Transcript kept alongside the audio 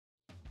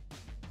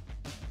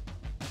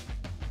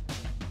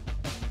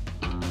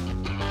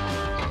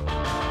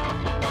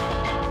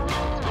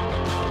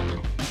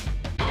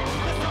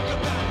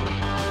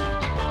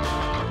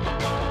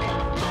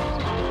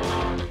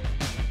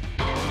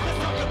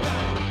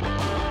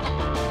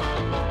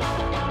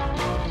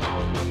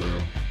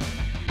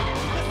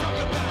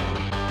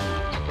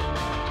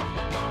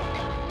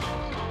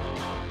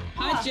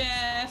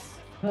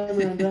Hi,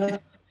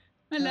 Miranda.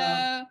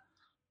 Hello.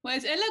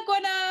 Where's Ella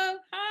Guano?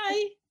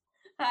 Hi.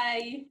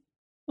 Hi.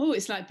 Oh,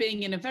 it's like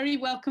being in a very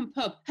welcome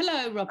pub.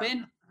 Hello,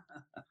 Robin.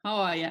 How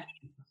are you?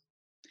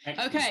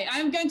 Okay,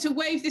 I'm going to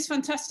wave this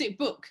fantastic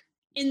book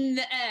in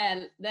the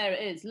air. There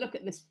it is. Look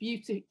at this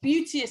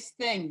beauteous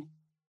thing.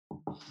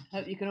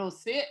 Hope you can all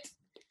see it.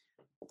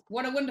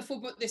 What a wonderful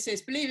book this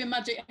is. Believe in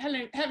Magic,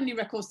 Heavenly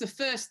Records, the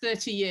first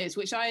 30 years,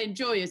 which I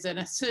enjoy as an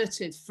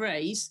assertive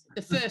phrase.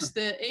 The first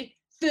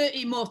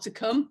 30 more to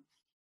come.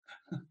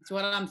 That's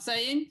what I'm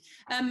saying.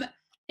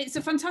 It's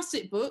a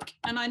fantastic book,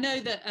 and I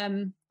know that. I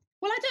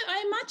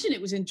imagine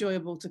it was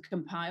enjoyable to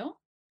compile.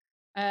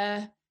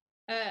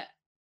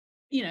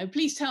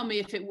 Please tell me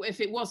if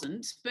it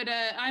wasn't. But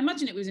I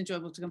imagine it was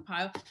enjoyable to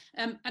compile,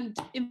 and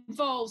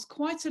involves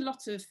quite a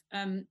lot of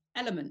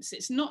elements.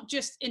 It's not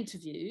just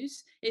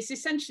interviews. It's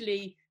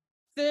essentially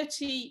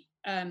 30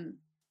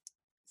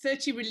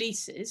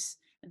 releases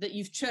that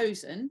you've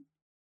chosen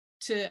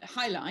to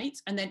highlight,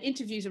 and then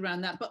interviews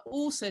around that, but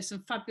also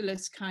some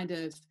fabulous kind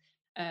of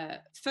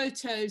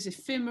photos,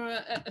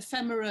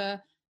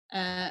 ephemera,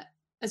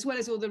 as well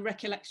as all the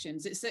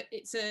recollections. It's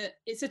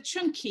a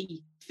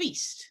chunky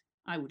feast,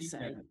 I would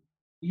say.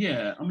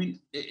 Yeah, I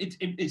mean, it's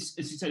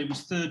as you said, it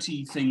was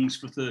 30 things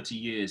for 30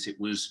 years. It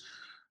was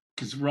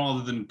because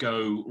rather than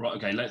go right,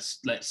 okay,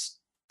 let's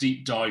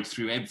deep dive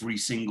through every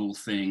single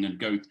thing and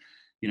go,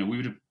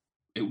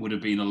 it would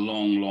have been a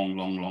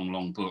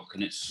long book,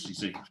 and it's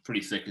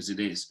pretty thick as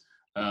it is.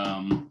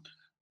 And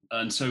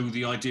so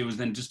the idea was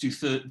then just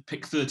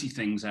pick 30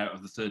 things out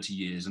of the 30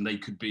 years, and they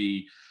could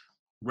be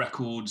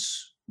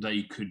records,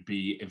 they could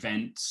be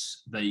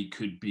events, they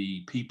could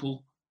be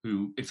people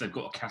who, if they've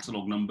got a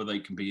catalogue number, they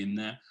can be in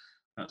there.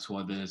 That's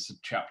why there's a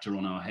chapter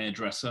on our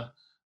hairdresser,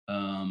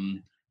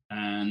 and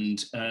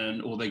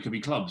or they could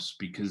be clubs,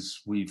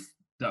 because we've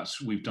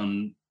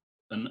done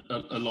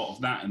a lot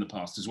of that in the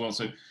past as well.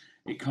 So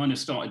it kind of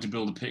started to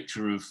build a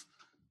picture of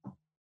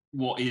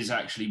what is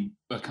actually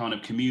a kind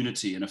of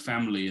community and a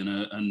family,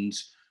 I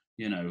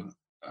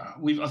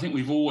think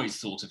we've always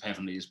thought of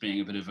Heavenly as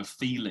being a bit of a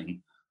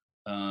feeling,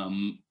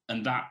 and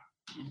that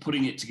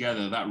putting it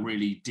together, that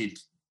really did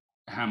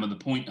hammer the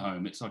point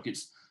home. It's like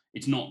it's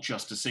not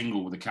just a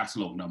single with a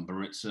catalogue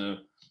number. It's it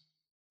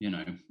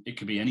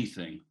could be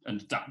anything, and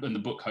the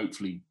book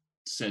hopefully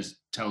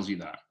tells you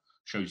that,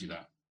 shows you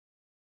that.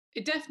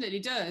 It definitely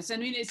does. I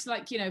mean, it's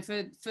like,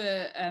 for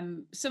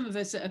some of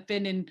us that have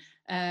been in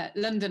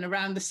London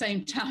around the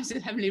same time as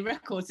Heavenly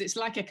Records, it's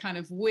like a kind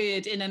of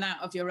weird in and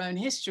out of your own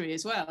history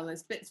as well.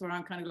 There's bits where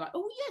I'm kind of like,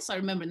 oh yes, I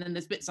remember, and then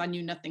there's bits I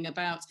knew nothing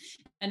about,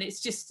 and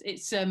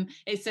it's an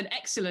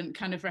excellent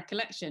kind of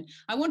recollection.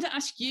 I want to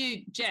ask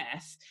you,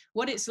 Jeff,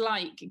 what it's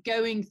like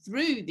going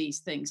through these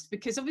things,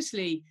 because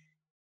obviously,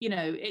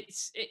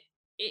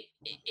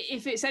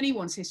 if it's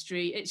anyone's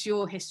history, it's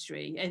your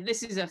history. And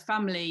this is a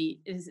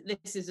family.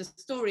 This is a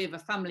story of a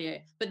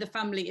family, but the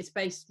family is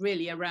based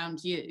really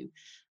around you.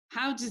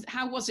 How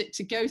was it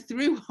to go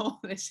through all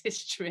this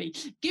history,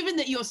 given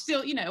that you're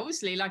still,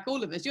 obviously, like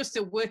all of us, you're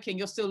still working,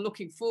 you're still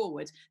looking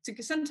forward.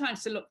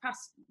 Sometimes to look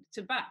past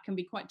to back can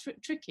be quite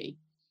tricky.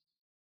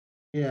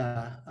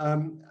 Yeah,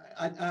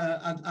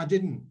 I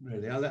didn't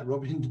really. I let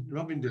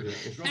Robin do it.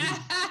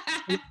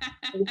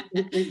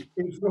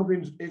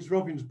 It's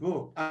Robin's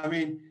book. I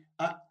mean,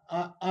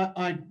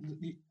 I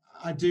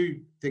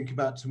do think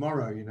about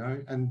tomorrow,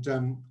 and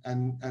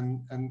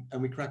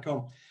we crack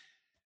on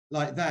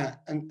like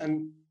that.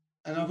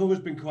 And I've always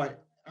been quite,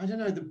 I don't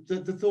know,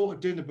 the thought of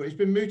doing the book, it's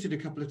been mooted a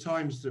couple of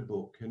times, the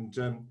book, and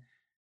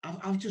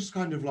I've just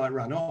kind of like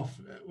run off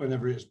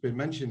whenever it's been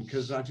mentioned,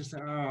 because I just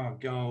say, oh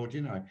God,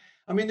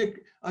 I mean,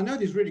 I know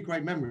there's really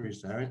great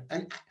memories there.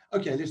 And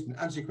okay, listen,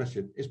 answer your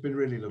question. It's been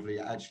really lovely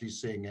actually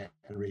seeing it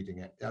and reading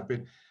it. I've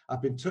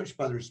been touched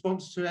by the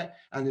response to it,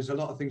 and there's a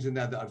lot of things in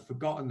there that I've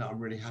forgotten that I'm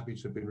really happy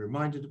to have been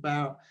reminded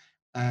about.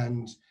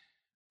 And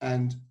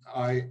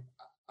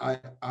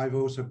I've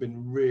also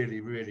been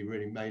really, really,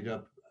 really made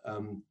up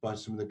by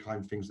some of the kind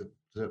of things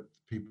that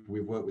people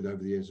we've worked with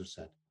over the years have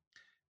said.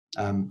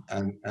 And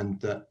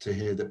that to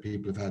hear that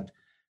people have had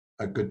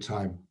a good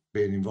time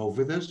being involved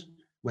with us,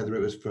 whether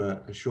it was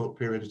for a short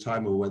period of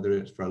time or whether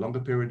it's for a longer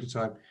period of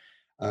time,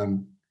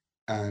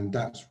 and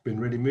that's been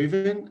really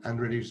moving and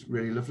really,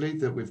 really lovely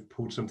that we've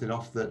pulled something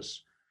off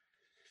that's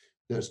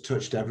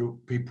touched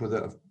people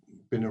that have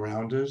been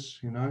around us.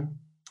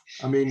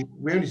 I mean,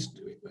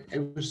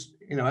 it was,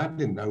 I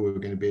didn't know we were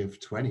going to be here for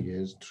 20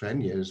 years,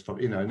 10 years,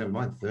 never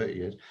mind 30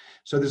 years.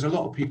 So there's a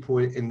lot of people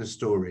in the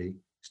story.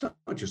 It's not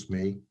just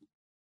me.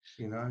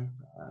 No,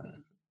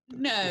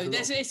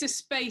 it's a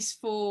space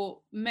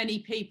for many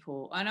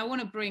people, and I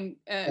want to bring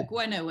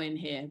Gweno in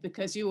here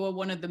because you are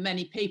one of the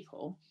many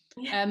people.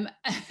 Yeah.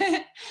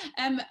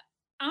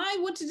 I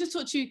wanted to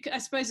talk to you, I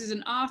suppose, as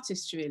an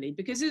artist, really,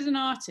 because as an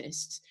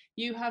artist,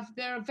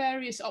 there are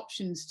various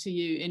options to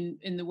you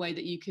in the way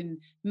that you can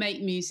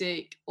make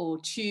music or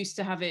choose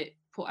to have it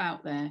put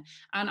out there.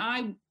 And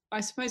I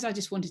suppose I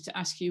just wanted to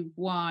ask you,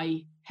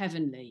 why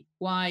Heavenly?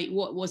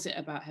 What was it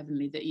about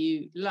Heavenly that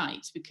you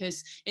liked?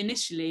 Because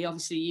initially,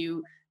 obviously,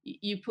 you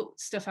you put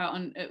stuff out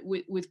on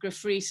with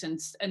Gruff Rhys,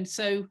 and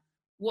so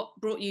what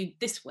brought you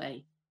this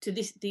way to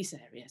these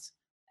areas?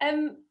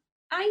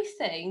 I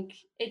think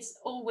it's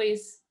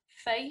always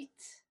fate,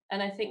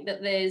 and I think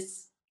that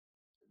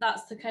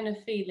that's the kind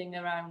of feeling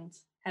around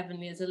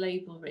Heavenly as a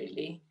label.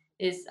 Really,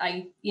 is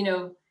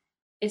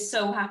it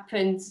so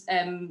happened.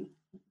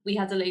 We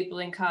had a label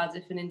in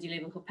Cardiff, an indie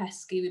label called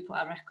Pesky. We put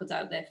our record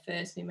out there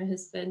first, me and my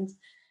husband,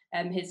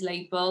 his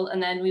label,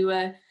 and then we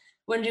were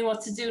wondering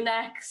what to do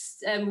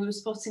next. We were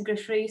supporting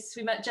Gruff Rhys.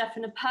 We met Jeff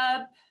in a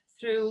pub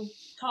through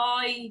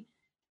Toy,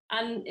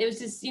 and it was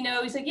just, he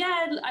was like,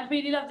 yeah, I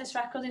really love this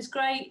record, it's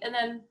great. And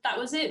then that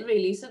was it,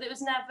 really. So there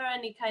was never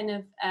any kind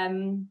of,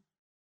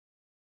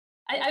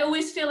 I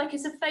always feel like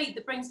it's a fate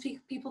that brings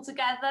people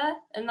together.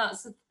 And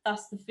that's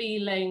the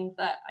feeling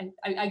that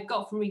I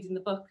got from reading the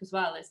book as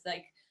well. It's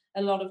like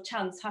a lot of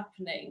chance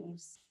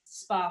happenings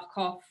spark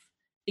off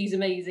these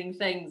amazing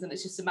things. And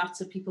it's just a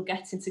matter of people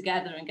getting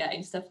together and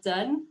getting stuff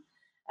done.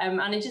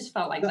 And it just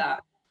felt like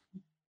that.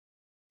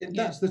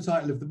 That's the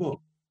title of the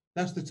book.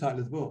 That's the title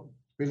of the book.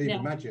 Believe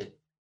in magic.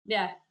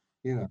 Yeah.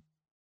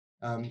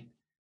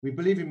 We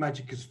believe in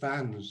magic as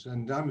fans,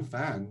 and I'm a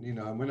fan,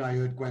 and when I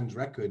heard Gwen's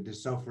record,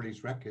 this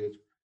self-release record,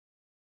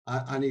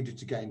 I needed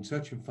to get in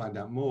touch and find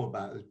out more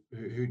about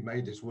who'd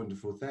made this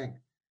wonderful thing.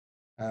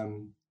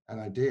 And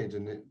I did,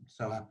 and it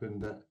so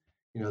happened that,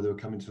 they were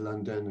coming to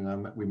London,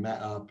 and we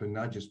met up, and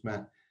I just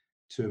met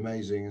two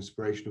amazing,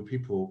 inspirational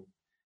people,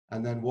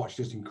 and then watched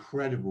this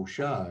incredible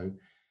show.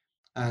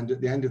 And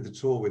at the end of the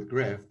tour with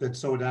Griff, they'd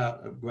sold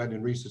out, Gwen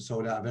and Rhys had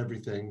sold out of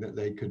everything that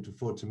they could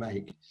afford to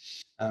make.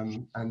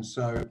 And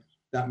so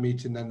that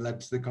meeting then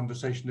led to the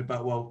conversation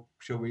about, well,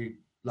 shall we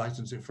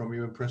license it from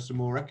you and press some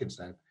more records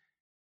then?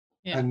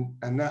 Yeah.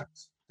 And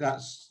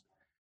that's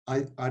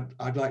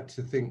I'd like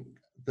to think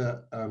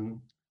that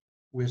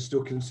we're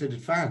still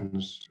considered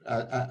fans,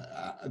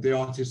 the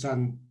artists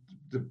and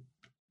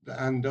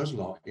us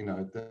lot,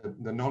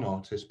 the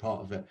non-artist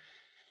part of it,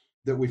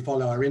 that we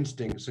follow our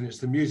instincts, and it's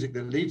the music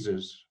that leads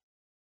us.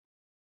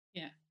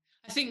 Yeah,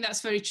 I think that's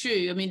very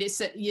true. I mean,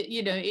 it's it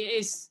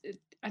is.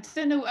 I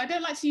don't know. I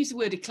don't like to use the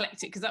word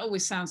eclectic because that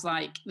always sounds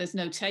like there's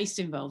no taste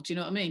involved. Do you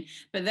know what I mean?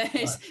 But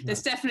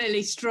there's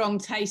definitely strong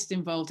taste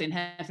involved in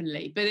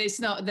Heavenly. But it's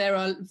not. There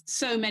are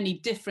so many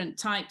different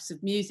types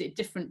of music,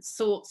 different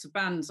sorts of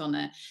bands on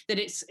there that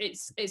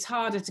it's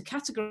harder to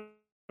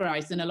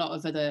categorize than a lot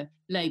of other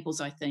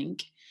labels, I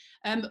think.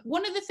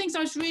 One of the things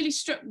I was really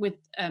struck with,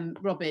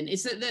 Robin,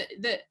 is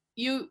that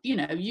you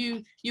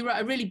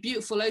write a really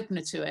beautiful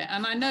opener to it,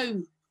 and I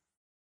know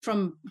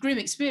from grim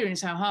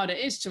experience how hard it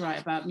is to write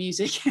about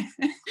music,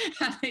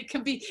 and it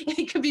can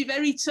be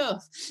very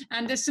tough.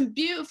 And there's some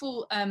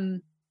beautiful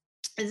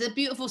there's a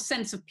beautiful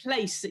sense of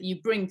place that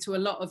you bring to a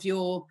lot of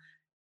your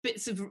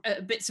bits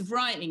of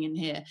writing in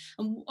here.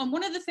 And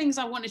one of the things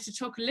I wanted to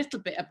talk a little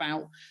bit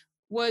about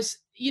was,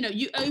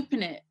 you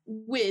open it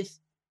with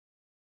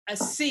a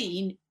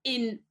scene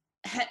in,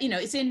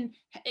 it's in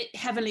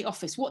Heavenly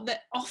Office, what the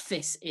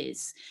office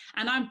is.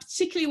 And I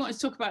particularly want to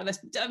talk about this.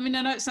 I mean,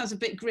 I know it sounds a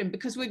bit grim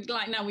because we're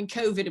like now in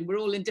COVID and we're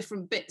all in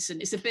different bits,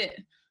 and it's a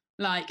bit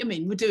like, I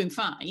mean, we're doing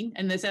fine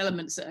and there's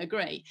elements that are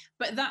great,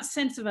 but that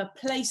sense of a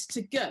place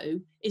to go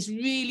is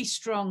really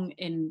strong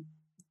in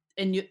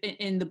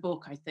the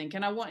book, I think.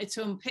 And I wanted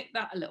to unpick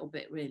that a little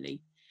bit,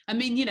 really. I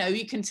mean,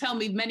 you can tell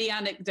me many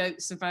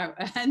anecdotes about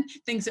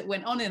things that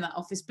went on in that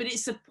office, but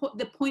it's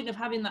the point of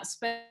having that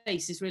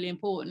space is really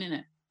important, isn't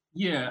it?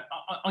 Yeah,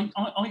 I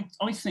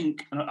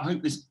think, and I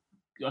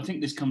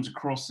think this comes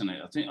across in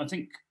it. I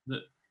think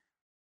that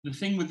the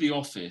thing with the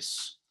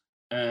office,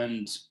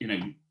 and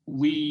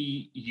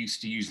we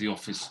used to use the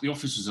office. The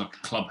office was like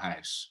a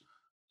clubhouse,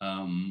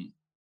 and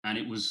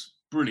it was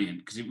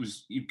brilliant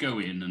because you'd go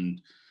in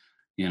and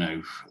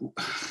you'd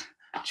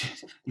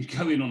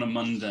go in on a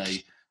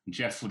Monday.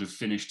 Jeff would have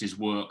finished his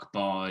work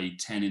by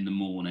 10 in the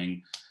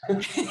morning.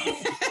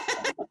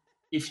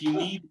 If you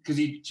need, because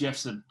Jeff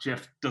said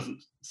Jeff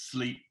doesn't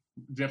sleep.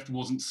 Jeff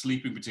wasn't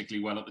sleeping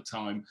particularly well at the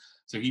time,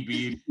 so he'd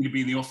be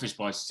in the office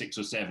by 6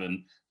 or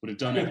 7. Would have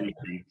done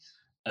everything,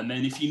 and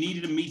then if you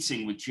needed a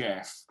meeting with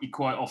Jeff, he'd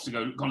quite often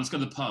go, "Let's go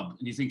to the pub."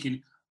 And you're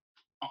thinking,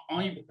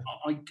 I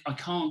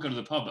can't go to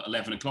the pub at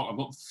 11 o'clock. I've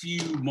got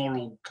few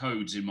moral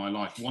codes in my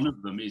life. One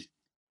of them is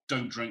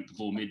don't drink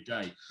before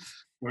midday,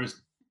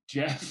 whereas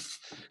Jeff's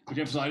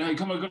like, "No,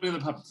 come on, go to the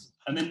pub."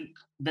 And then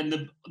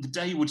the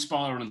day would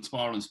spiral and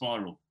spiral and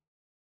spiral,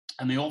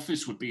 and the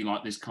office would be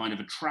like this kind of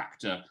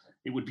attractor.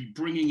 It would be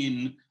bringing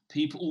in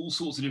people, all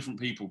sorts of different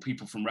people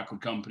from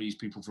record companies,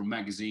 people from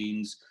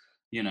magazines,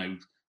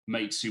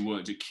 mates who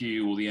worked at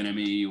Q or the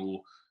NME,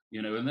 or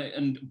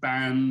and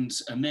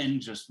bands, and then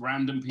just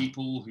random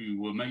people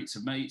who were mates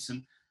of mates,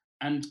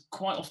 and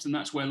quite often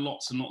that's where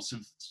lots and lots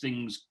of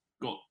things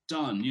got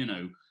done.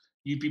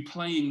 You'd be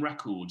playing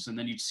records and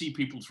then you'd see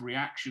people's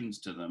reactions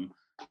to them.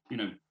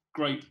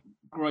 Great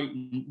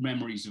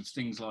memories of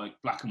things like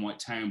Black and White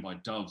Town by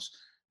Doves,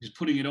 just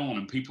putting it on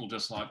and people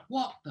just like,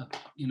 what the,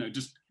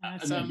 just.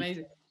 That's so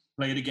amazing.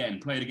 Play it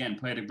again.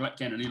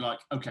 And you're like,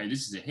 okay,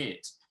 this is a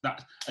hit.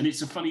 that, and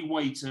it's a funny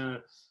way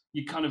to,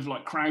 you kind of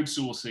like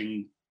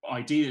crowdsourcing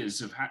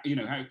ideas of how, you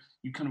know, how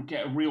you kind of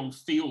get a real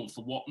feel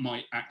for what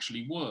might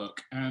actually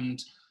work.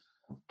 And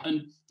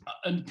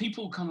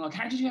people kind of like,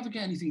 how did you ever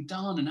get anything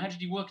done? And how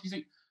did you work? And you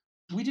think,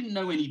 we didn't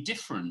know any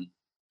different.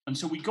 And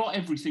so we got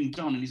everything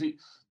done. And you think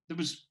there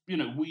was, you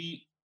know,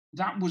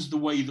 that was the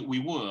way that we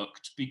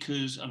worked,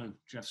 because I know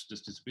Jeff's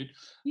just disappeared.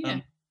 Yeah.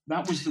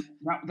 That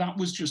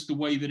was just the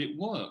way that it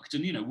worked.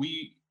 And, you know,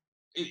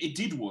 it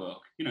did work.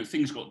 You know,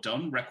 things got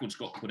done, records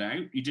got put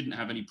out. You didn't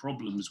have any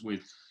problems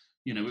with,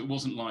 you know, it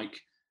wasn't like,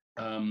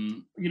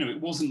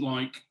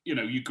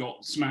 you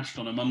got smashed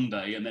on a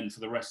Monday and then for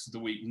the rest of the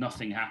week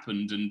nothing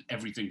happened and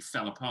everything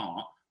fell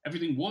apart.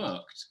 Everything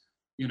worked,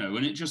 you know,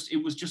 and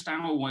it was just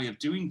our way of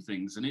doing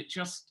things. And it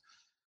just,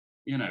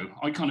 you know,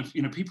 I kind of,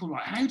 you know, people are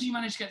like, how do you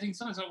manage to get things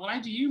done? It's like, well,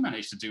 how do you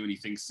manage to do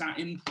anything? Sat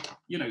in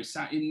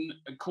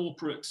a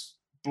corporate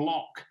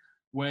block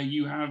where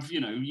you have, you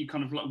know, you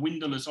kind of like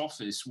windowless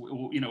office,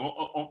 or, you know,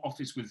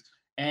 office with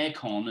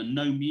aircon and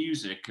no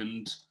music,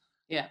 and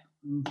yeah,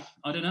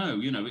 I don't know,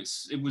 you know,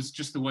 it was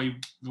just the way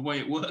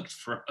it worked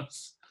for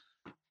us.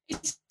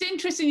 It's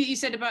interesting that you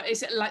said about,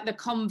 is it like the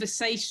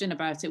conversation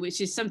about it,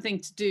 which is something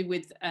to do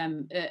with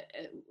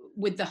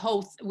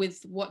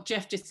with what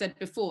Jeff just said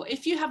before.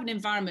 If you have an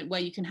environment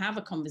where you can have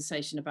a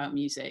conversation about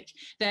music,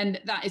 then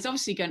that is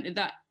obviously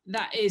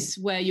that is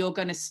where you're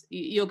going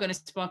to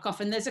spark off.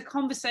 And there's a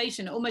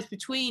conversation almost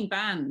between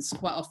bands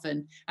quite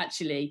often,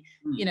 actually,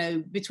 you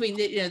know, between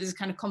there's a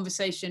kind of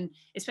conversation,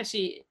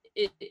 especially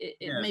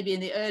maybe in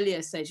the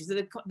earlier stages,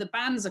 the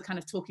bands are kind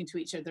of talking to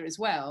each other as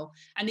well,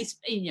 and it's,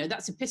 you know,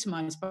 that's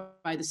epitomized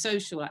by The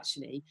Social,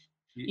 actually.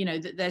 You know,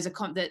 that there's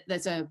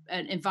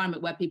an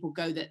environment where people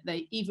go that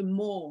they even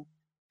more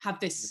have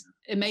this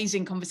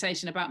amazing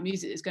conversation about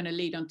music that's going to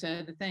lead on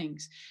to other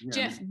things.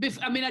 Jeff,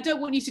 I mean, I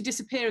don't want you to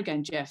disappear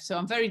again, Jeff, so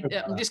I'm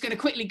just going to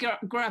quickly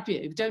grab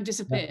you. Don't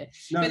disappear.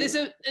 No. But there's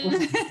a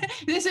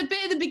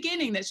bit at the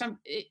beginning that's,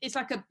 it's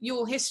like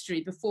your history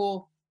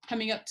before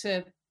coming up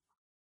to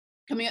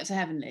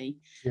Heavenly.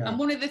 And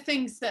one of the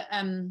things that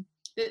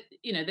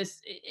you know,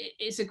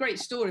 it's a great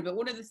story, but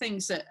one of the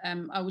things that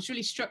I was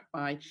really struck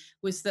by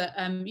was that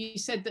you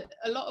said that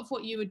a lot of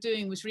what you were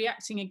doing was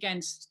reacting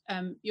against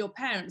your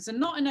parents, and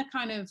not in a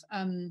kind of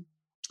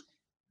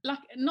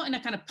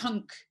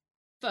punk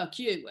fuck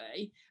you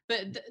way,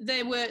 but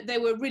they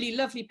were really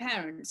lovely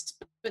parents,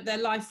 but their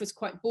life was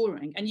quite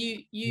boring, and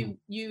you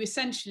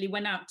essentially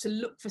went out to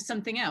look for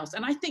something else.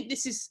 And I think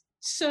this is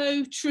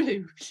so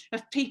true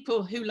of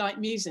people who like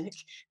music,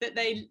 that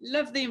they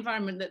love the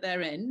environment that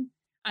they're in,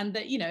 and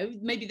that, you know,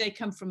 maybe they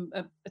come from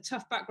a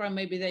tough background,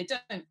 maybe they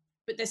don't,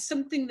 but there's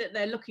something that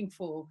they're looking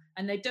for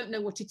and they don't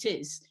know what it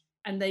is,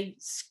 and they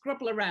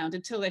scrabble around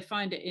until they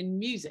find it in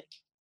music.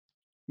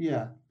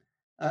 Yeah.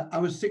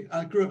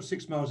 I grew up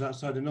 6 miles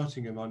outside of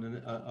Nottingham on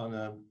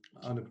a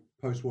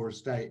post-war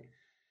estate.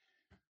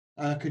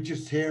 I could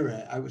just hear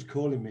it. It was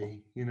calling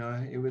me, you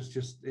know. It was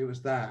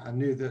that. I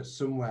knew that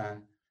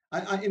somewhere.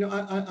 I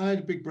had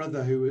a big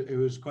brother who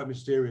was quite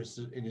mysterious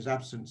in his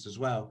absence as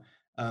well.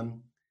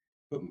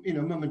 But, you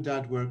know, mum and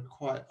dad were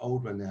quite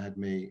old when they had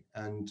me,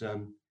 and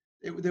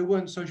they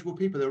weren't sociable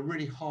people. They were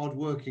really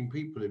hard-working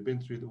people who'd been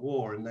through the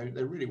war, and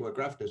they really were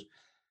grafters.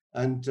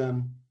 And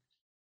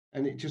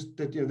it just,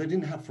 they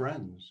didn't have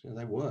friends. You know,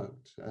 they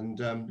worked,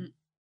 and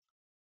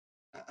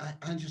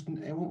I just,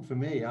 it wasn't for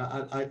me.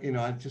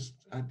 I just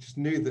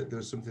knew that there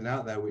was something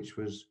out there which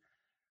was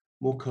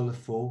more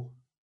colourful,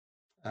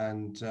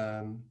 and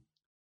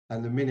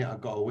the minute I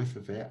got a whiff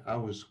of it, I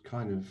was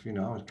kind of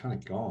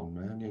gone,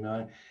 man. You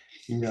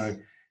know.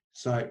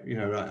 So, you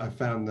know, I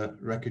found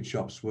that record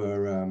shops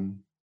were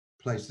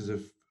places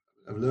of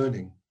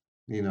learning.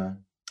 You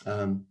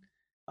know,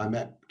 I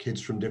met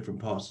kids from different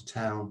parts of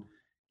town,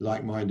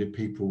 like-minded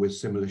people with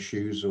similar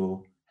shoes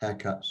or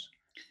haircuts,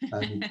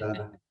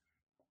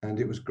 and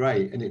it was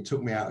great. And it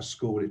took me out of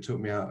school, it took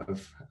me out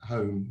of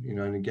home, you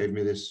know, and it gave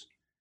me this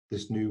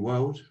new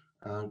world.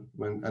 And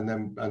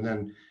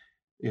then,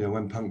 you know,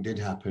 when punk did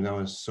happen, I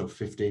was sort of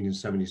 15 in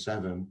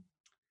 77.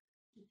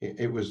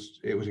 It was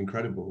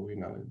incredible, you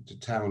know. The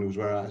town was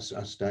where I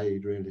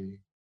stayed,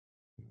 really.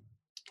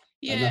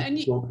 Yeah, and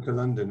you to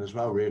London as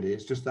well, really.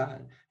 It's just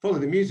that, follow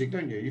the music,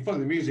 don't you? You follow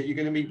the music, you're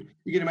going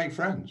to make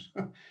friends.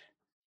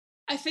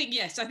 I think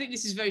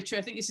this is very true.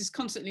 I think this is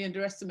constantly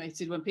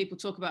underestimated when people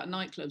talk about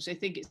nightclubs. They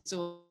think it's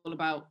all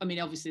about, I mean,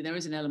 obviously there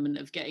is an element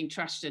of getting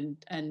trashed and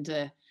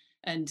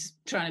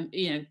trying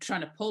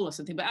to pull or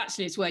something, but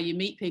actually it's where you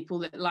meet people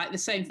that like the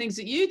same things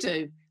that you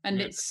do,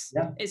 and it's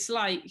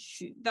like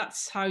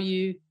that's how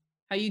you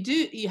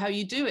do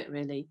it,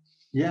 really.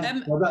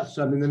 Well, that's,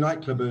 I mean, the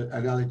nightclub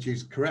analogy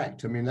is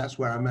correct. I mean, that's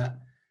where I met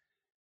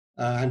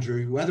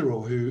Andrew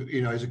Weatherall, who,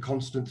 you know, is a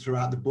constant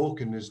throughout the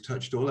book and has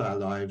touched all our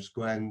lives.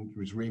 Gwen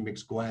was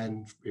remixed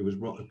Gwen. He was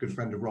a good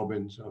friend of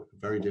Robin's, a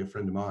very dear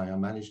friend of mine. I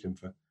managed him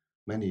for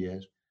many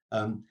years.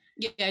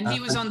 Yeah, and he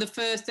was on the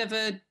first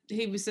ever.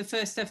 He was the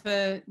first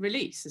ever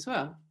release as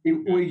well.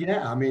 Well,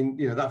 yeah, I mean,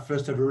 you know, that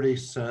first ever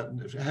release,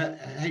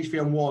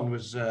 HVM1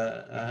 was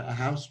a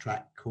house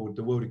track called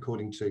 "The World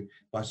According to"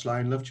 by Sly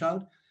and Love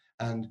Child,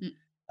 and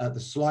the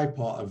Sly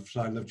part of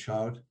Sly and Love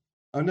Child.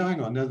 Oh no,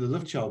 hang on, no, the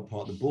Love Child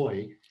part, the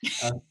boy,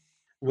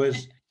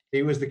 was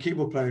the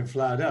keyboard player in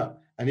Flowered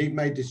Up, and he'd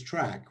made this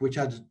track which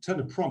had a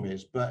ton of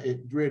promise, but it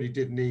really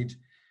did need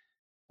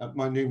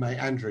my new mate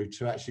Andrew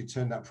to actually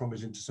turn that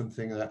promise into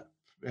something that,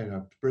 you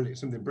know, brilliant,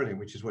 something brilliant,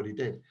 which is what he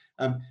did.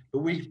 But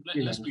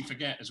lest we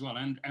forget as well,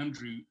 and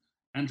Andrew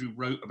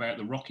wrote about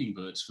the Rocking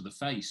Birds for The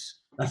Face.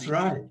 That's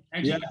right.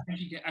 How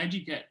do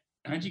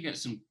you get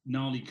some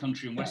gnarly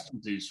country and western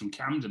dudes from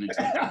Camden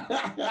into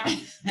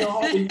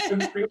gnarly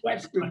country and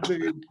western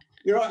dudes?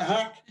 You're right,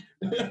 Hack.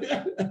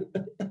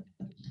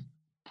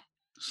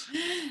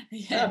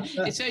 Yeah,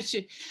 it's very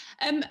true.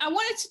 I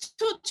wanted to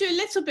talk to you a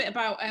little bit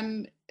about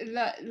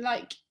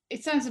like,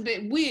 it sounds a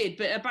bit weird,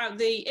 but about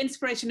the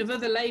inspiration of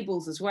other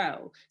labels as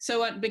well.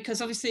 So because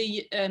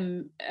obviously,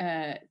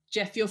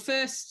 Jeff, your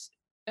first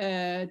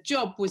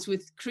job was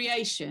with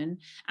Creation,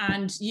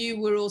 and you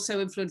were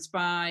also influenced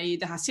by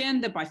the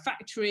Hacienda, by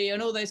Factory,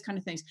 and all those kind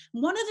of things.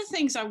 One of the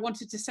things I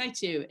wanted to say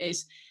to you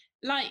is,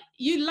 like,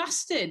 you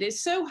lasted.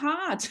 It's so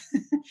hard.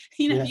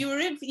 You know,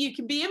 yeah. You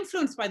can be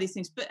influenced by these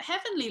things, but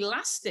Heavenly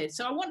lasted.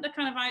 So I want to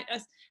kind of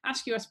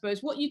ask you, I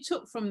suppose, what you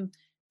took from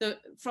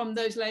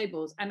those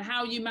labels and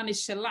how you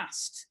managed to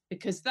last,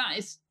 because that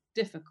is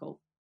difficult.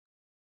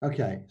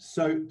 Okay,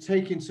 so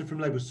taking some from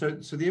labels.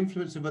 So the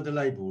influence of other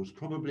labels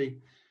probably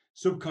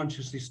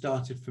subconsciously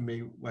started for me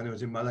when I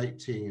was in my late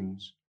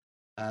teens,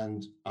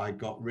 and I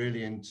got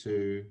really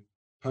into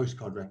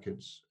Postcard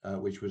Records,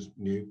 which was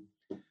new,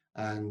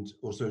 and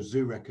also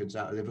Zoo Records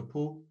out of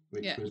Liverpool,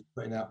 which was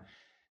putting out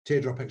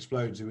Teardrop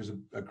Explodes. It was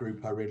a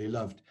group I really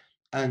loved,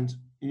 and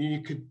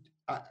you could,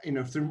 you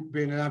know, through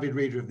being an avid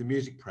reader of the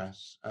music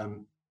press for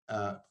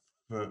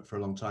a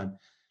long time,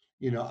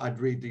 you know, I'd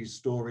read these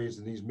stories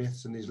and these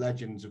myths and these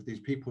legends of these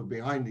people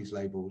behind these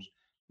labels,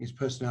 these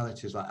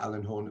personalities like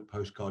Alan Horn at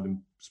Postcard, and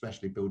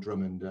especially Bill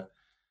Drummond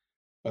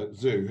at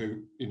Zoo,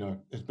 who, you know,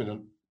 has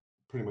been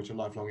pretty much a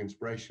lifelong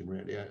inspiration,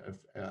 really,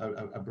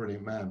 a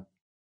brilliant man.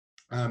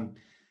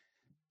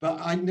 But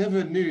I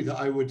never knew that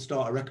I would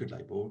start a record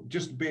label.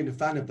 Just being a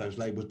fan of those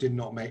labels did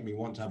not make me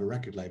want to have a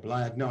record label.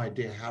 I had no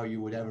idea how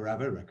you would ever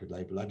have a record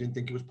label. I didn't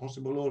think it was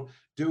possible or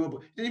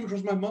doable. It didn't even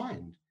cross my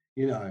mind,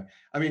 you know.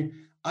 I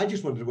mean, I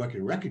just wanted to work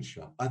in a record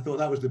shop. I thought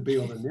that was the be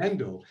all and the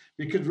end all.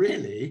 Because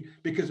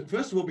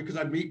first of all, because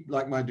I'd meet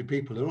like-minded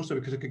people, and also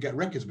because I could get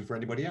records before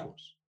anybody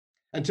else.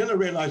 Until I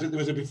realized that there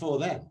was a before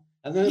then.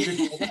 And then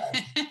before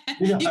then.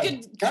 You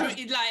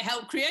could like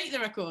help create the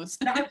records.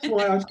 That's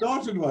why I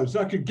started one, so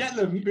I could get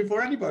them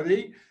before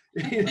anybody,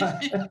 you know,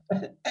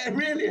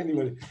 really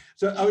anybody.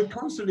 So I was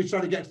constantly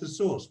trying to get to the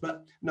source.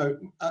 But no,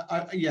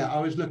 I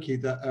was lucky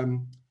that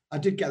I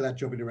did get that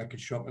job in a record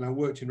shop, and I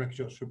worked in record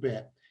shops for a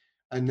bit.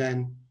 And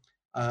then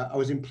I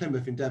was in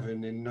Plymouth in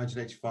Devon in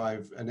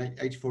 1985 and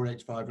 84,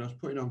 85, and I was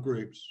putting on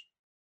groups.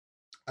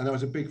 And I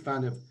was a big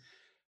fan of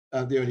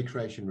the early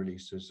Creation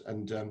releases.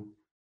 And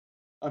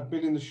I'd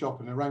been in the shop,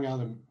 and I rang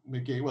Alan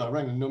McGee. Well, I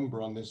rang a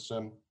number on this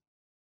sort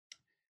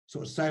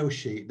of sales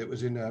sheet that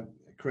was in a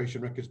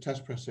Creation Records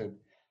test press in,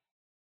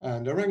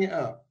 and I rang it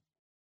up,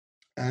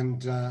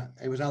 and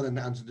it was Alan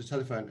that answered the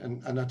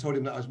telephone, and I told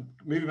him that I was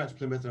moving back to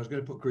Plymouth and I was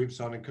going to put groups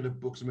on and could have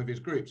booked some of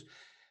his groups,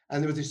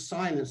 and there was this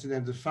silence at the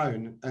end of the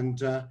phone,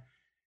 and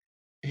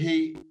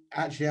he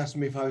actually asked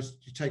me if I was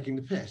taking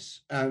the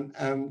piss, and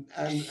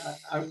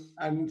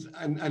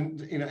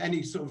you know,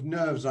 any sort of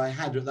nerves I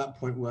had at that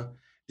point were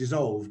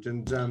dissolved.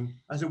 And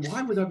I said,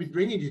 why would I be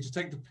bringing you to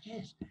take the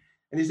piss?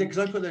 And he said,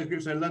 because I put those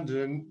groups in London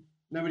and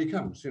nobody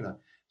comes, you know.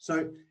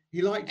 So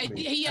he liked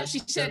me. He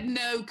actually said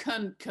no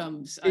cunt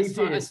comes, as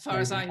far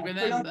as I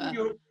remember.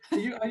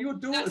 Are your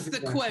daughters? That's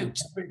the quote.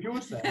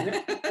 Yours there,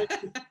 yeah?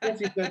 Yes,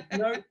 he said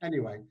no.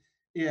 Anyway,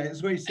 yeah,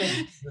 that's what he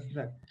said.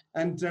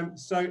 And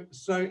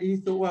so he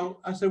thought, well,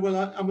 I said,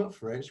 well, I'm up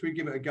for it. Should we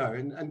give it a go?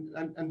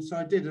 And so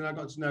I did, and I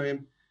got to know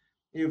him.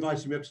 He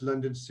invited me up to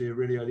London to see a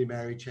really early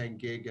Mary Chain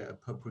gig at a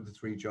pub called the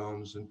Three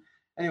Johns. And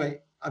anyway,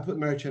 I put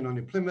Mary Chain on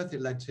in Plymouth.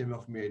 It led to him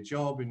offering me a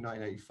job in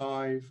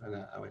 1985,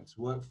 and I went to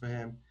work for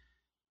him.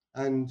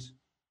 And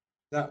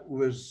that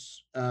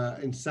was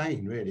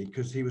insane, really,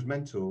 because he was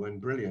mental and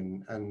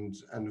brilliant and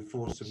a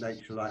force of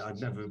nature like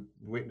I'd never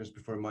witnessed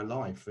before in my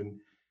life.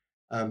 And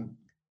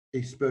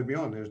he spurred me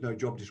on. There was no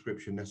job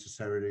description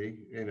necessarily,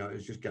 you know, it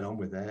was just get on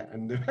with it.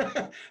 And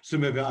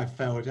some of it I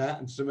failed at,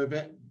 and some of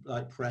it,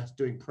 like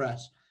doing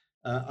press,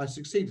 I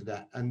succeeded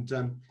at. And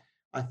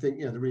I think,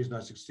 you know, the reason I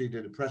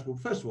succeeded at press, well,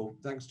 first of all,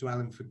 thanks to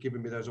Alan for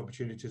giving me those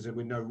opportunities and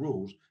with no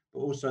rules,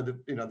 but also the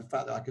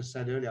fact that, like I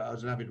said earlier, I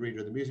was an avid reader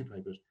of the music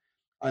papers.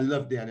 I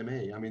loved the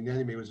NME. I mean, the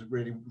NME was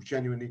really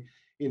genuinely,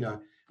 you know,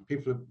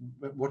 people are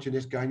watching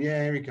this going,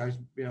 yeah, here he goes,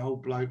 you know,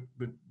 old bloke,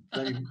 but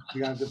then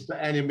you had the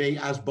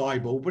NME as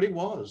Bible, but it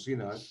was, you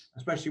know,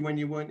 especially when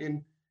you weren't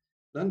in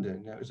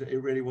London.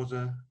 It really was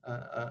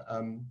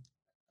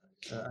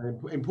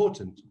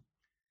important.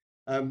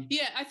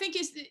 Yeah, I think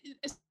it's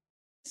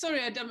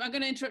sorry, I'm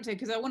going to interrupt here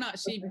because I want to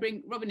actually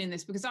bring Robin in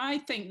this, because I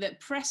think that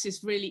press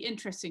is really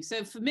interesting.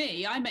 So for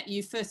me, I met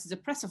you first as a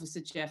press officer,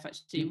 Jeff,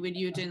 actually, when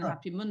you were doing the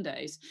Happy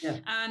Mondays. Yeah.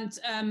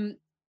 And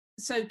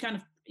so kind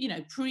of,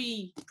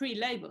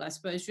 pre-label, I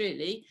suppose,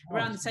 really,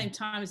 around the same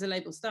time as the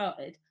label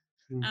started.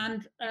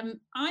 And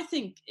I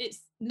think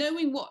it's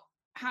knowing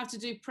how to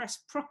do press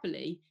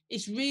properly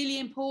is really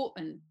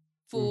important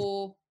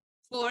for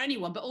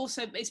anyone, but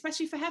also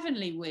especially for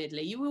Heavenly.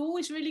 Weirdly, you were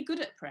always really good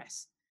at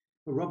press.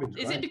 Well, Robin's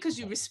Is great. it because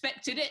you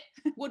respected it?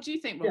 What do you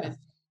think, Robin?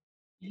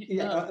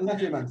 Yeah, I'll let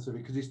him answer,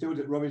 because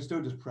Robin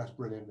still does press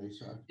brilliantly.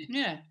 So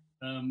yeah.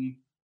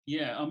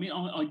 Yeah, I mean,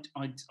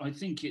 I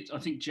think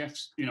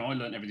Jeff's. I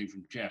learned everything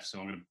from Jeff, so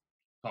I'm going to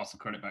pass the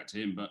credit back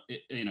to him. But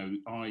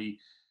I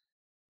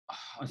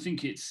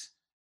think it's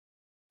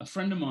a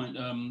friend of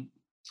mine,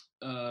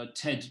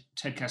 Ted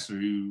Kessler,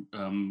 who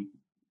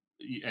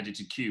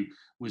edited Q.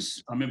 I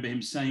remember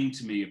him saying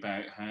to me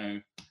about how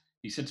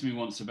he said to me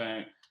once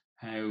about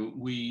how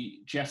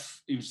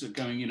Jeff, he was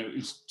going,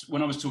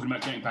 when I was talking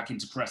about getting back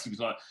into press, he was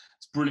like,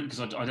 it's brilliant,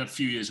 because I'd had a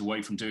few years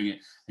away from doing it.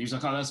 And he was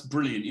like, oh, that's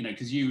brilliant,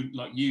 because you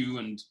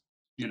and,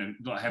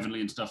 like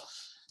Heavenly and stuff,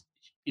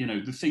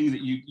 the thing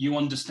that you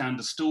understand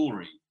the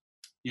story,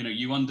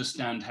 you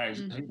understand how,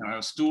 how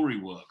a story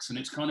works. And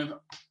it's kind of,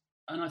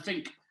 and I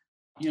think,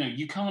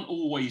 you can't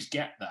always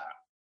get that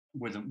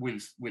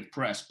with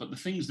press, but the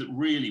things that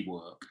really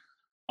work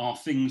are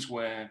things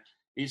where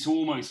it's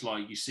almost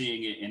like you're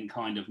seeing it in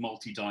kind of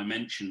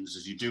multi-dimensions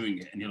as you're doing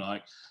it, and you're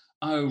like,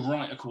 oh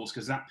right, of course,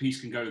 because that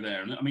piece can go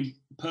there. And I mean,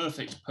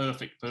 perfect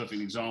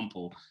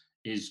example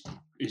is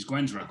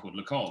Gwen's record,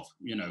 Lakov.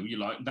 You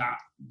like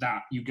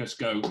that you just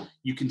go,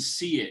 you can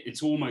see it.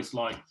 It's almost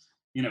like,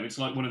 it's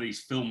like one of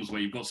these films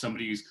where you've got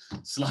somebody who's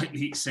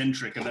slightly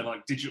eccentric and they're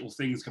like digital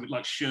things coming,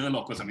 like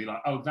Sherlock or something,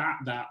 like, oh, that,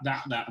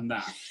 and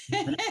that.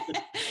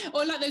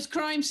 Or like those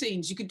crime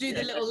scenes, you could do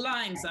the little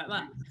lines like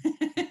that.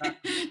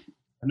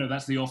 No,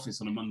 that's The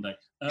Office on a Monday.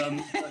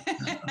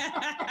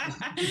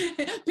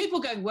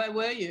 People going, where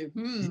were you?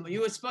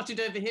 You were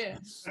spotted over here.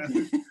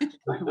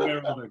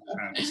 Where are those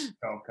pants?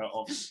 I'll cut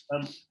off.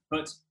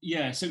 But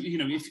yeah, so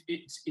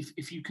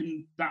if you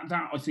can, that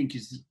I think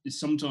is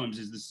sometimes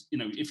is this.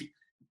 If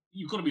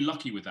you've got to be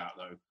lucky with that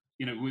though.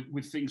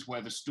 With things where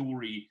the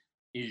story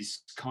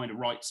is kind of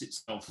writes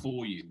itself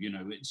for you.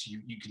 It's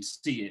you can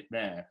see it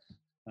there.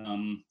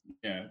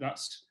 Yeah,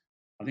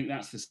 I think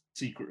that's the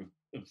secret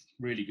of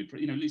really good.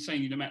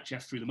 Saying you met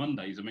Jeff through the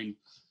Mondays. I mean,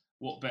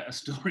 what better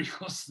story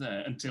was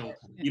there until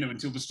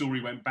the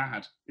story went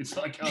bad? It's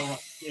like, oh, right,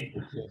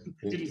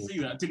 yeah. Didn't see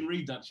that, didn't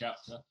read that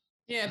chapter.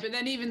 Yeah, but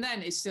then even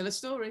then, it's still a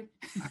story.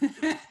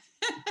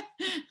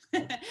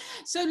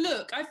 So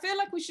look, I feel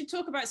like we should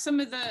talk about some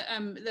of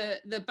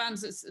the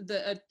bands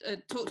that are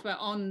talked about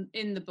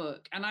in the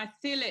book, and I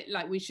feel it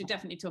like we should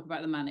definitely talk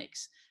about the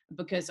Manics,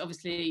 because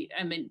obviously,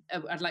 I mean,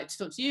 I'd like to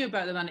talk to you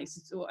about the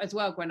Manics as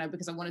well, Gweno,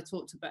 because I want to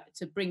talk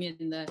to bring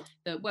in the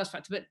Welsh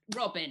factor. But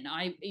Robin,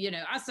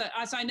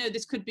 as I know,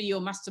 this could be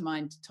your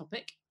mastermind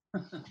topic,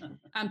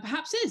 and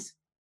perhaps is.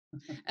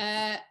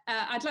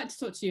 I'd like to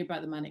talk to you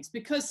about the Manics,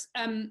 because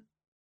the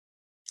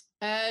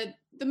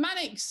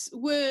Manics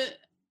were,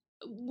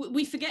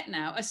 we forget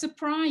now, a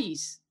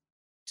surprise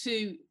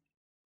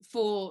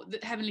for the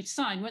Heavenly to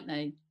sign, weren't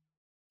they?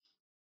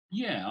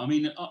 Yeah, I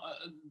mean,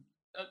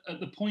 at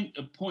the point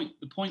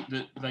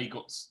that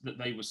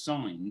they were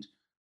signed,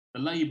 the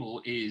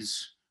label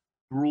is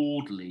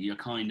broadly a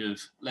kind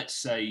of, let's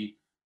say,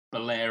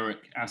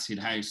 Balearic acid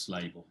house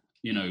label.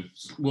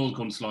 World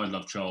Gone Slide,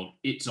 Love Child,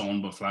 It's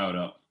On by Flowered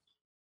Up,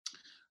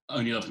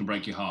 Only Love Can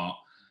Break Your Heart,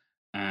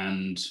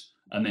 and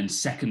then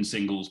second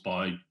singles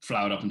by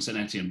Flowered Up and St.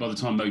 Etienne by the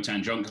time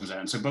Motown Junk comes out.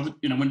 And so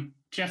when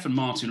Jeff and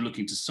Martin are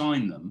looking to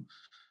sign them,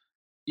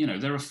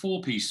 they're a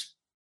 4-piece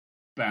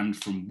band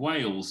from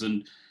Wales.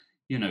 And,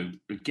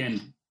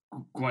 again,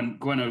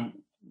 Gweno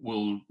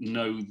will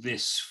know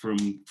this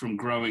from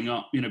growing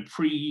up,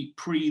 pre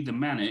the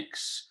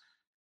Manics,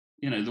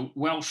 the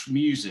Welsh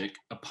music,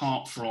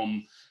 apart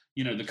from,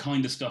 the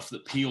kind of stuff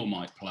that Peel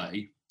might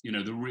play,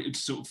 the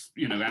sort of,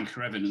 Anne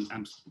Crevin and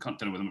I can't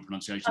tell whether my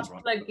pronunciation's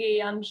right.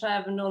 Pluggy, Anne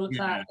Trev and all of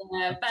that.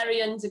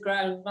 Very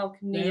underground,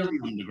 Malcolm Neal. Very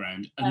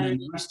underground. And then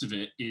the rest of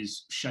it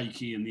is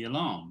Shaky and The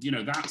Alarm.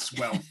 That's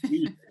Welsh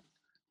music.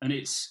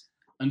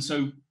 And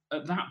so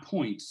at that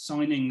point,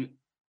 signing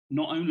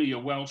not only a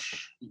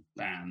Welsh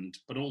band,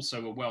 but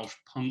also a Welsh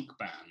punk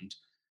band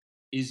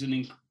is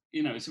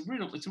it's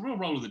a real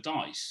roll of the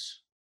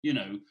dice,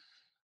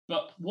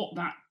 But what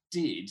that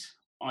did,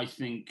 I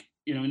think,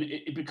 and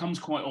it becomes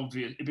quite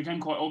obvious. It became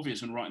quite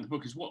obvious when writing the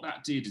book, is what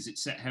that did is it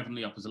set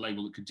Heavenly up as a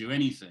label that could do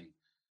anything.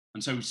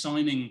 And so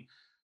signing,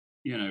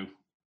 the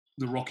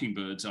Rocking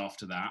Birds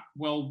after that,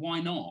 well, why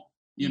not?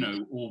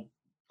 Or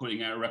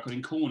putting out a record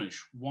in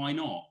Cornish, why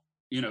not?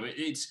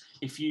 It's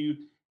if you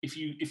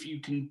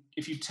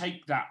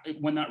take that,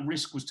 when that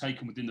risk was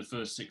taken within the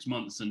first 6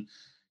 months, and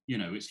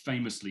it's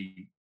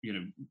famously,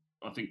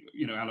 I think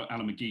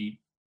Alan McGee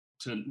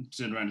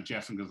turned around to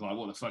Jeff and goes like,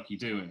 "What the fuck are you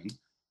doing?"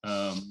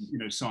 you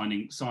know,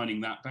 signing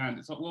that band.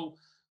 It's like, well,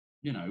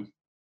 you know,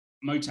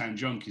 Motown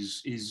Junk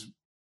is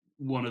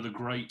one of the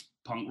great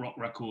punk rock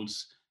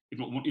records, if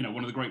not, you know,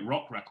 one of the great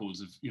rock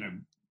records of, you know,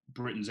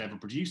 Britain's ever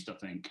produced, I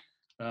think.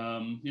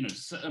 You know,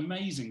 it's an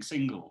amazing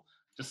single,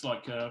 just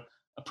like a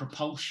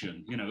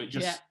propulsion, you know, it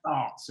just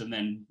starts and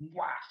then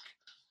whack.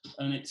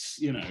 And it's,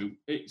 you know,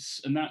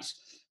 and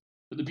that's,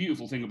 but the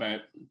beautiful thing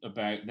about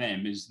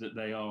them is that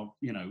they are,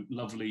 you know,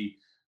 lovely,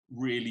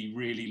 really,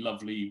 really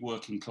lovely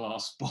working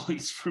class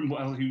boys from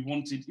who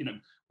wanted, you know,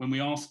 when we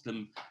asked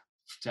them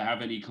to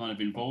have any kind of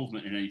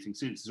involvement in anything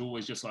since, it's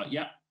always just like,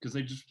 yeah, because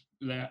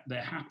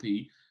they're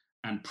happy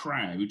and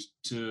proud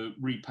to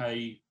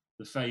repay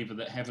the favour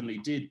that Heavenly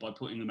did by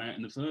putting them out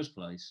in the first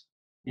place.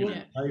 It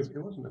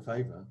wasn't a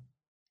favour.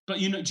 But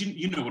you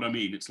know what I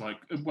mean? It's like,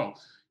 well,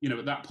 you know,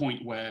 at that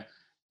point where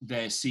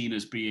they're seen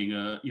as being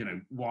a, you know,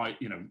 why,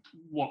 you know,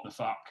 what the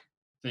fuck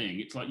thing,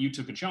 it's like you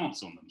took a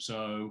chance on them.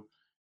 So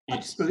I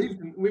just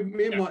believed in,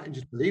 me and Martin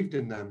just believed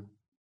in them.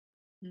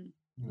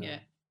 Yeah.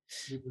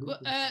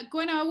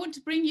 Gwen, I want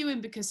to bring you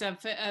in because of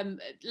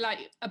like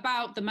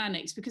about the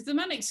Manics, because the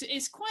Manics,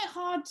 it's quite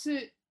hard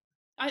to,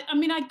 I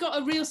mean, I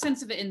got a real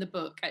sense of it in the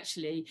book,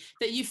 actually,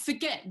 that you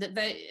forget that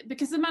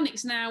because the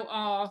Manics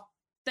now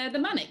they're the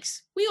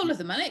Manics. We all are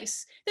the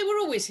Manics. They were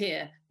always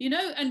here, you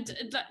know, and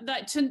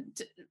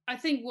I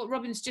think what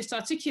Robin's just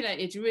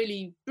articulated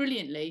really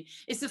brilliantly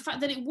is the fact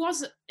that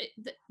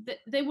that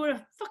they were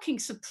a fucking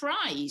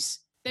surprise.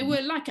 They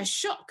were like a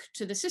shock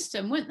to the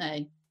system, weren't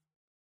they?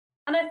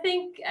 And I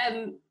think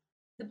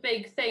the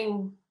big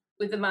thing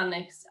with the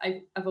Manics,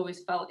 I've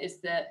always felt,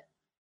 is that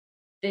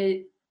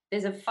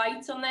there's a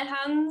fight on their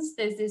hands.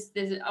 There's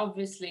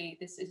obviously,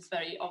 this is a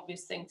very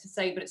obvious thing to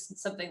say, but it's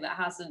something that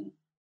hasn't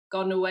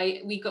gone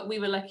away. We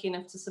were lucky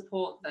enough to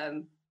support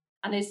them,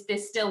 and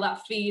there's still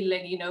that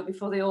feeling, you know,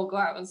 before they all go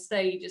out on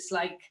stage, it's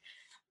like,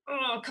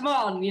 oh, come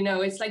on, you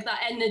know, it's like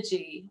that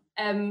energy.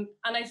 And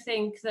I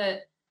think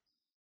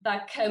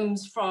that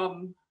comes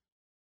from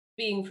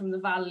being from the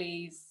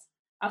valleys,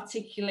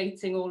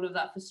 articulating all of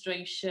that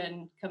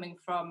frustration, coming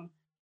from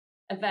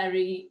a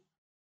very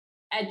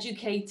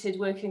educated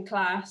working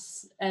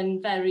class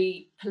and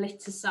very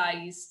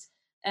politicized,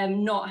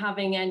 not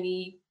having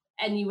any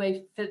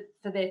way for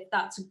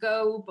that to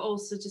go, but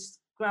also just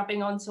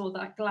grabbing onto all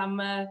that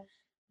glamour,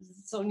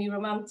 sort of new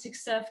romantic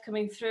stuff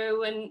coming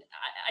through. And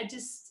I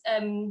just a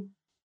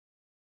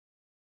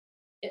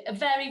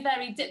very,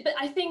 very but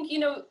I think, you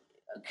know,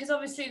 because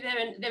obviously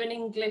they're an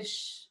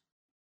English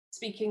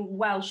speaking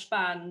Welsh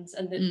band,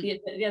 and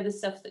the other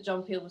stuff that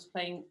John Peel was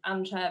playing,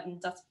 Antref and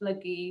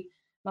Datblygu,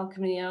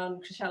 Malcolm Neon,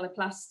 Crescella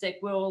Plastic,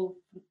 were all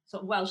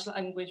sort of Welsh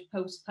language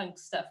post-punk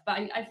stuff. But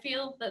I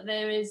feel that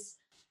there is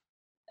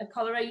a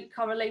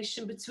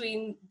correlation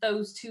between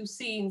those two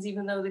scenes,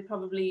 even though they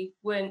probably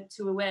weren't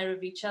too aware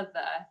of each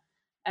other.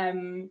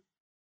 And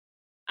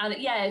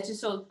yeah, it's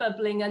just sort of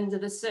bubbling under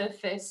the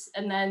surface,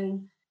 and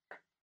then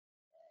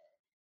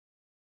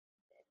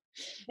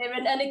they're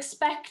an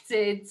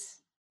unexpected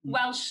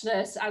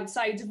Welshness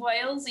outside of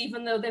Wales,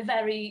 even though they're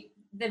very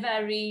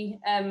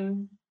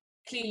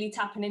clearly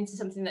tapping into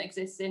something that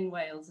exists in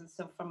Wales, and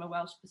so from a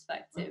Welsh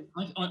perspective.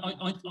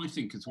 I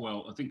think as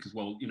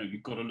well, you know,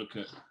 you've got to look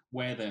at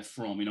where they're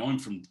from. You know, I'm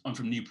from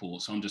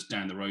Newport, so I'm just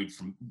down the road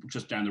from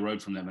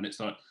them, and it's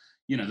like,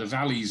 you know, the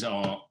valleys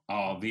are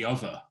the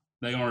other.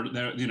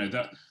 They're you know,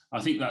 that I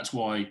think that's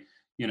why,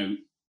 you know,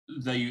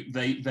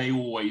 they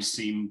always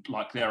seem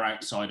like they're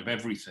outside of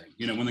everything.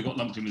 You know, when they got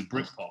lumped in with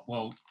Britpop,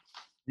 well,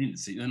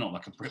 they're not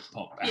like a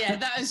Britpop band. Yeah,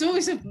 that is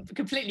always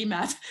completely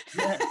mad.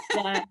 Yeah.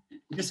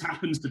 It just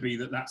happens to be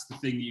that's the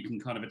thing that you can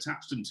kind of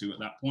attach them to at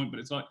that point, but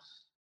it's like,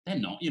 they're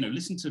not, you know,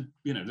 listen to,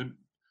 you know, the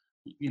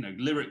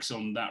lyrics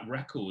on that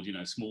record, you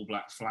know, Small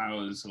Black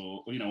Flowers,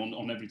 or you know,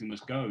 on Everything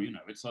Must Go, you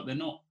know, it's like they're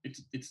not,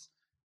 it's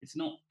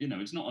not, you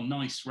know, it's not a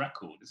nice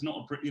record. It's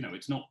not you know,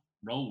 it's not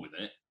Roll With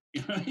It.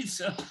 You know,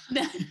 it's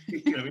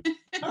you know,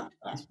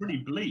 it's pretty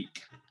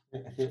bleak.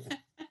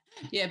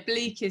 Yeah,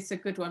 bleak is a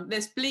good one.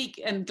 There's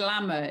bleak and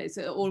glamour. It's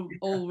all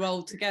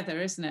rolled together,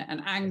 isn't it?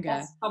 And anger.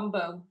 That's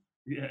combo.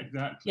 Yeah,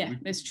 exactly. Yeah,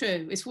 it's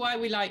true. It's why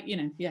we like, you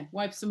know, yeah,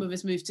 why some of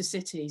us move to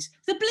cities.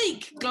 The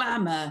bleak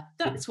glamour.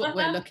 That's what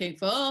we're looking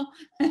for.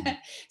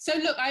 So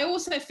look, I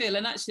also feel,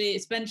 and actually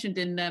it's mentioned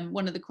in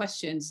one of the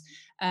questions,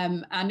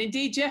 and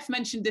indeed Jeff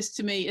mentioned this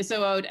to me as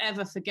though I would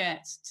ever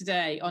forget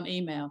today on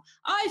email.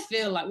 I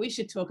feel like we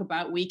should talk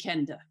about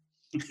Weekender.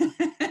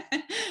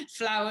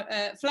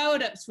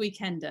 Flowered Up's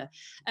Weekender.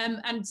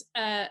 And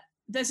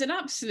there's an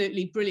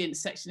absolutely brilliant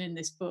section in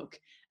this book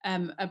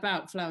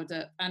about Flowered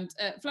Up. And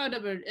Flowered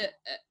Up are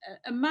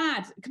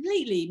a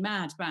completely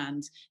mad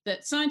band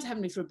that signed to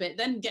Heavenly for a bit,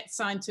 then get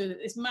signed to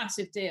this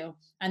massive deal,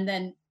 and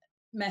then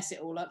mess it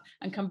all up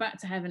and come back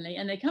to Heavenly.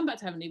 And they come back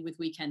to Heavenly with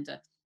Weekender,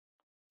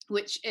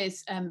 which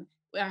is, I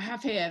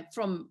have here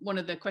from one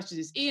of the questions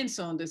is Ian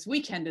Saunders,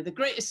 Weekender, the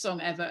greatest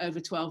song ever, over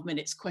 12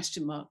 minutes, ?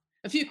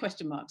 a few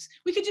question marks.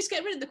 We could just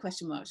get rid of the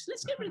question marks.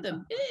 Let's get rid of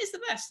them. It is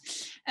the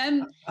best.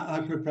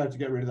 I'm prepared to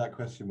get rid of that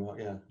question mark.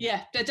 Yeah.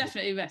 Yeah, they're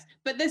definitely the best.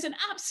 But there's an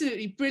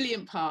absolutely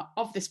brilliant part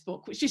of this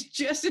book, which is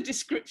just a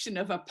description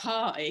of a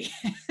party.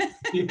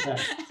 Yeah.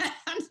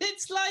 And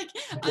it's like,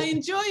 I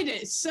enjoyed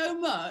it so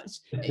much.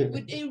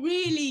 It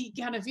really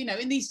kind of,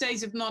 in these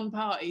days of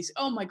non-parties,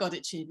 oh my God,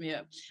 it cheered me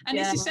up. And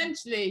it's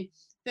essentially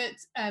that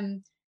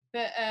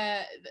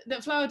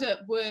that Flowered Up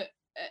were,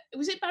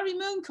 was it Barry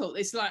Mooncourt?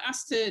 It's like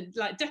asked to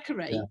like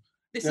decorate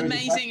this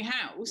amazing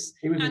house,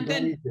 and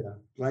then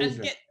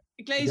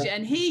Glazier,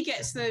 and he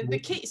gets the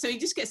key, so he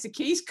just gets the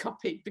keys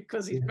copied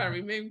because he's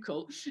Barry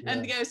Mooncourt,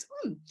 and he goes,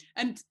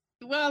 and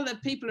while the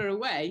people are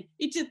away,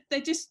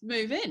 they just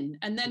move in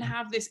and then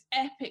have this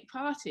epic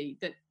party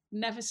that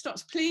never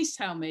stops. Please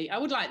tell me, I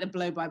would like the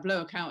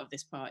blow-by-blow account of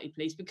this party,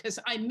 please, because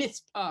I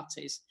miss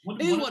parties.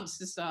 Who wants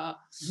to start?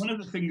 One of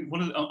the things,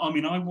 I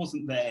mean, I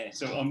wasn't there,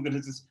 so I'm going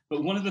to just.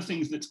 But one of the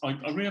things that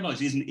I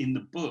realise isn't in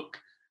the book,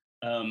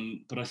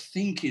 but I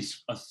think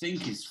is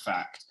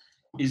fact,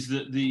 is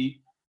that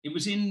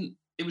was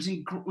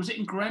it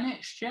in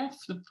Greenwich, Jeff?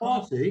 The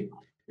party.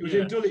 It was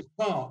in Dulwich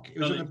Park. It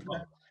was a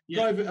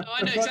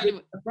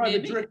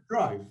private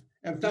drive.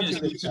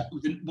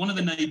 One of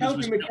the neighbours.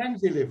 Kelvin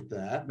Mackenzie lived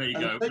there. There you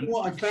go. I think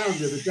what I found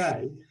the other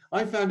day,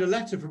 I found a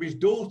letter from his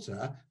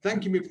daughter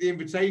thanking me for the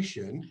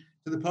invitation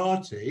to the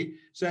party,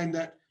 saying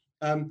that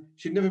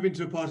she'd never been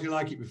to a party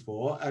like it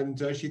before, and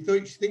she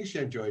thinks she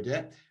enjoyed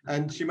it,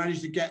 and she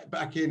managed to get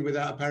back in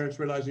without her parents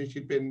realising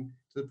she'd been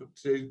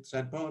to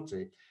said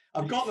party.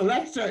 I've got the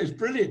letter. It's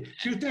brilliant.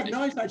 She was dead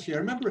nice, actually. I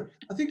remember.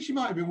 I think she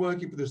might have been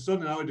working for the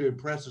Sun, and I was doing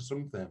press or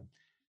something.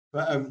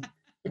 But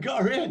I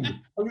got her in.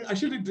 I mean, I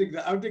shouldn't dig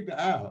that. I'll dig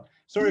that out.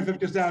 Sorry if I've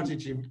just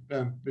outed you,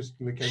 Mr.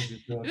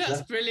 Mackenzie.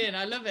 That's brilliant.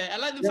 I love it. I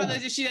like the fact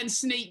that she then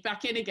sneaked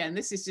back in again.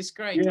 This is just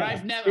great. Yeah.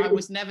 I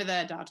was never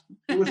there, Dad.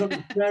 It was on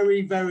a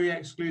very, very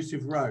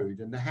exclusive road,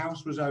 and the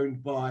house was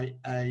owned by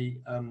a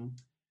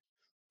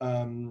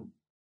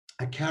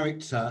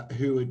character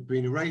who had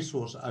been a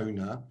racehorse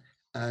owner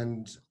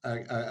and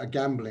a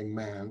gambling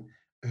man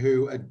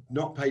who had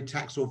not paid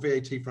tax or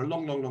VAT for a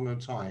long, long, long, long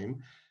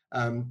time.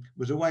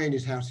 Was away in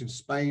his house in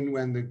Spain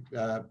when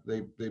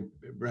the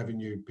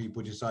revenue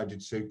people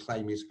decided to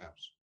claim his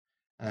house,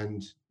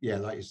 and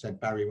like you said,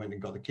 Barry went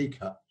and got the key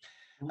cut,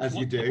 as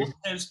you do.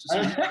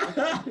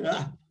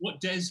 What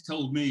Des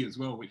told me as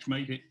well, which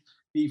made it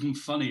even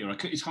funnier.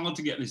 It's hard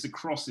to get this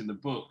across in the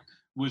book.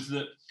 Was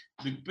that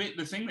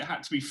the thing that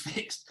had to be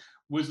fixed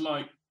was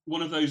like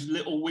one of those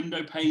little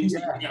window panes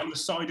that you get on the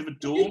side of a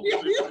door.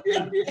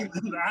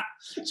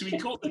 So he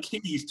got the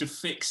keys to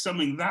fix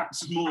something that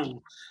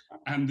small,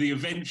 and the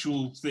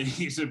eventual thing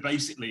is that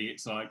basically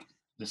it's like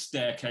the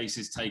staircase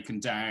is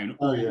taken down,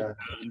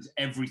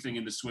 everything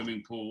in the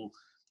swimming pool.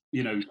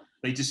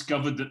 They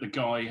discovered that the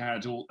guy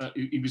had all.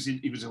 It was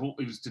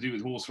to do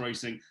with horse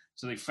racing,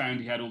 so they found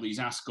he had all these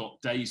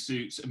Ascot day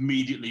suits.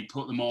 Immediately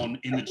put them on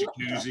in the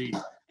jacuzzi.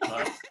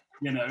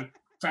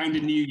 Found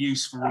a new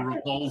use for a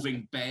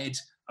revolving bed.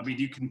 I mean,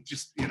 you can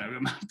just,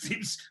 imagine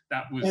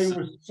that was. They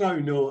were so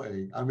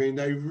naughty. I mean,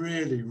 they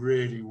really,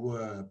 really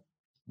were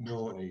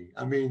naughty.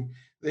 I mean,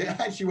 they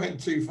actually went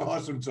too far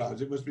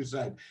sometimes, it must be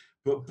said.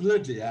 But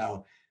bloody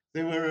hell,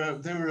 they were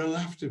a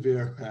laugh to be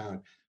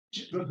around.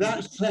 But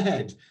that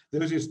said,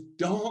 there was this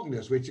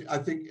darkness, which I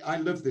think I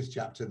love this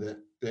chapter that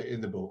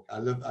in the book. I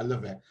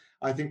love it.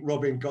 I think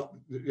Robin got.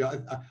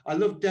 I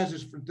love Des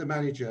as the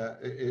manager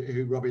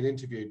who Robin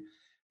interviewed.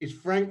 His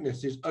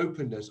frankness, his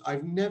openness.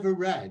 I've never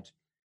read,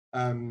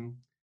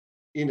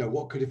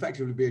 what could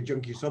effectively be a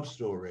junkie sub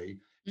story,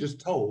 just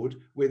told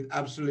with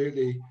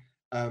absolutely,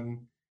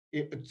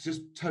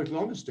 just total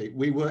honesty.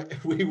 We were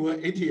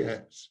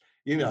idiots,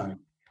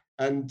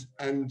 and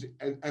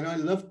I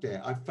loved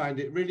it. I found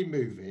it really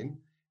moving.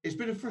 It's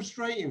been a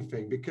frustrating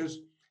thing because,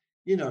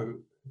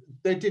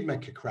 they did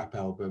make a crap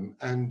album,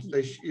 and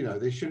they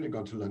shouldn't have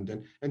gone to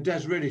London. And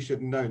Des really should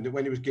have known that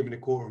when he was given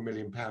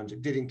 £250,000,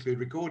 it did include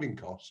recording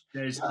costs.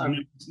 There's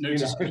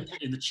notice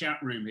in the chat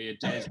room here,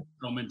 Des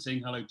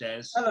commenting. Hello,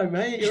 Des. Hello,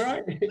 mate. You're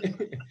right.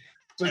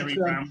 Terry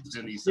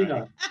Ramsden, he's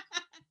saying.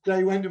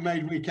 They went and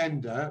made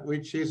Weekender,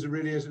 which is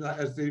really, as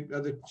the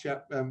other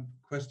chap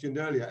questioned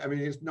earlier. I mean,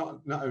 it's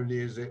not only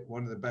is it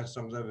one of the best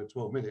songs over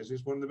 12 minutes,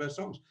 it's one of the best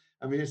songs.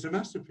 I mean, it's a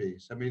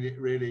masterpiece. I mean, it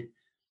really.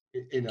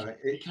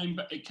 It came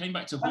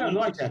back to haunt. I don't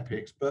like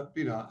epics, but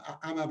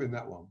I'm having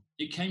that one.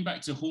 It came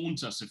back to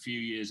haunt us a few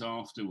years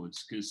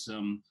afterwards because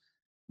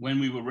when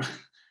we were, I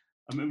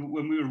remember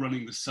when we were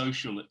running the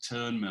social at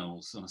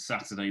Turnmills on a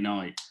Saturday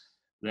night,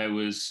 there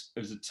was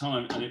a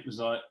time, and it was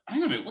like,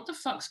 hang on a minute, what the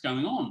fuck's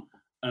going on?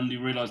 And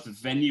you realise the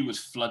venue was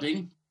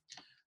flooding,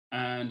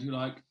 and you're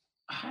like,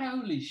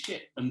 holy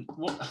shit! And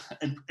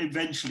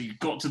eventually you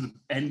got to the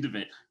end of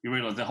it, you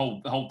realise the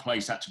whole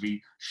place had to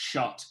be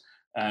shut.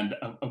 And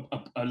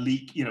a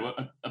leak,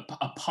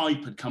 a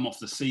pipe had come off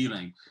the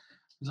ceiling.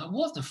 I was like,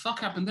 what the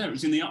fuck happened there? It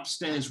was in the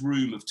upstairs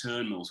room of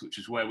Turnmills, which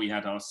is where we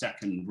had our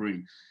second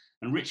room.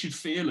 And Richard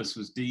Fearless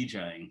was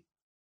DJing.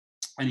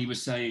 And he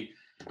was saying,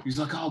 He was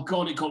like, oh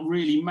God, it got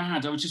really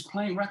mad. I was just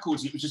playing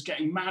records and it was just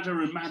getting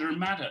madder and madder and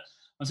madder.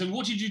 I said,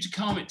 what did you do to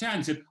calm it down?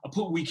 He said, I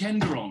put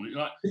Weekender on.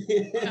 Like,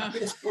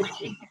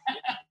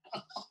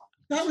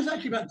 that was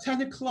actually about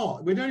 10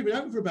 o'clock. We'd only been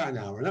open for about an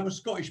hour, and that was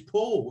Scottish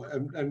Paul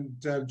and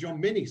John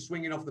Minnie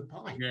swinging off the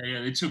pipe. Yeah,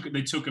 they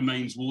took a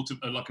main water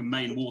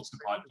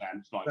pipe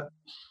down. Like,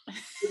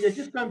 yeah,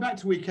 just going back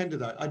to Weekender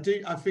though, I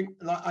do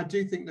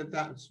think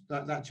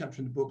that chapter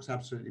in the book's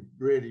absolutely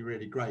really,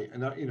 really great.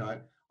 And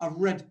I've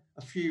read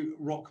a few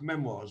rock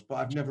memoirs, but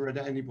I've never read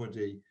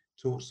anybody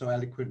talk so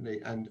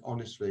eloquently and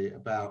honestly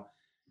about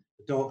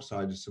the dark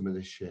side of some of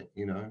this shit,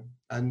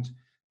 and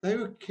they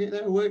were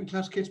working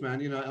class kids, man.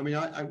 I mean,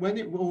 I when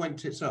it all went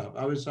tits up,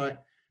 I was like,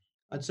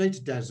 I'd say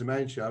to Des, the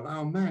manager,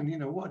 oh man,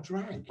 what a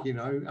drag,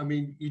 I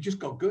mean, you just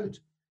got good,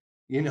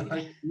 you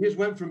just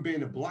went from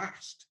being a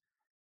blast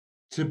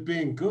to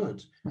being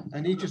good.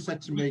 And he just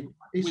said to me,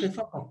 he said,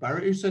 fuck off,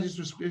 Barrett, who said this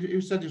was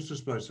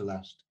supposed to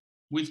last?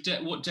 With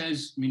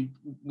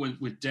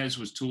with Des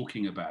was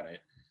talking about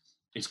it,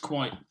 it's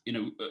quite,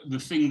 the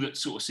thing that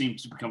sort of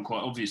seems to become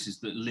quite obvious is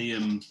that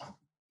Liam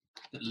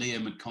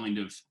had kind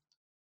of,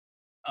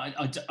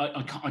 I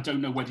don't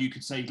know whether you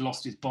could say he'd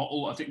lost his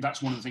bottle. I think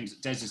that's one of the things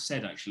that Des has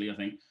said, actually, I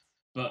think.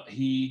 But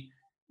he,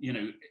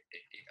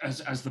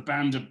 as the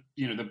band are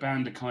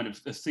kind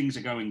of, the things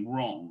are going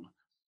wrong,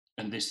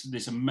 and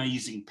this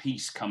amazing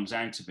piece comes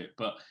out of it.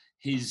 But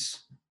his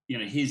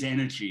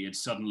energy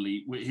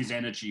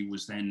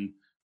was then,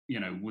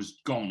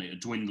 was gone. It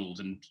had dwindled,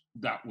 and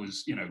that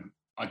was,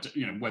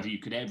 whether you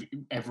could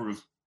ever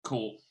have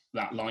caught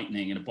that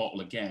lightning in a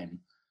bottle again,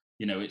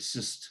 it's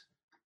just.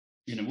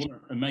 What an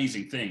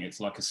amazing thing. It's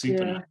like a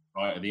supernatural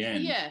right at the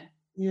end. Yeah.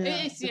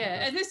 It is,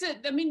 yeah. And this,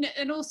 I mean,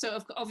 and also,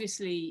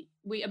 obviously,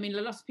 a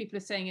lot of people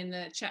are saying in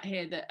the chat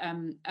here that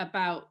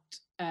about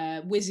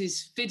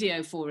Wiz's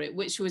video for it,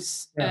 which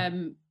was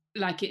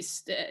like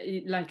it's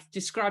like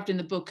described in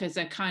the book as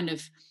a kind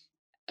of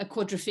a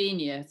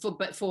quadrophenia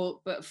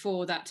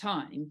for that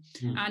time.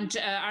 And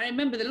I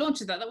remember the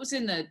launch of that was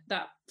in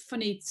that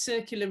funny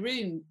circular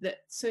room, that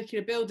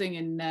circular building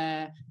in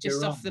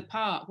just off the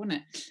park,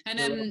 wasn't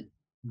it?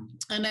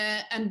 And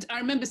I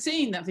remember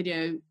seeing that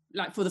video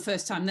like for the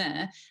first time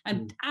there,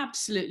 and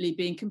absolutely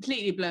being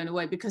completely blown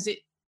away because it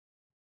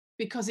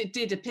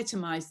did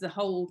epitomize the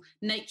whole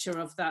nature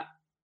of that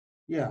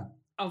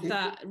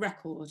that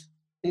record.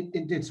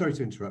 It did. Sorry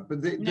to interrupt,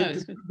 but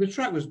the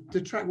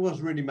track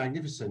was really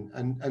magnificent,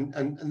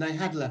 and they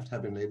had left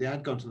Heavenly. They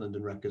had gone to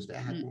London Records.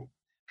 They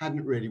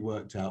hadn't really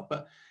worked out,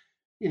 but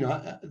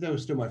they were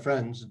still my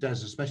friends, Des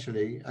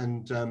especially,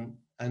 and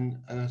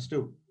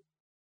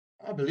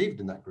I believed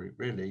in that group,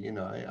 really. It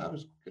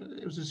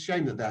was a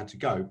shame that they had to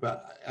go,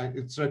 but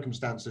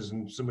circumstances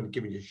and somebody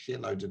giving you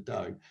shitloads of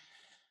dough,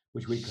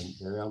 which we couldn't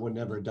do. I would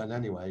never have done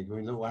anyway. I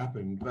mean, look what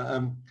happened.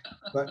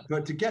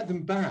 But to get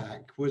them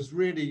back was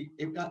really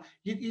in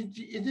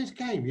this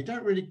game. You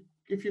don't really,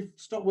 if you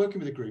stop working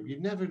with a group, you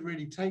never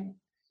really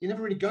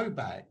go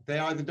back. They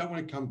either don't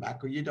want to come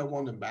back, or you don't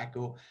want them back,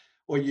 or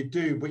you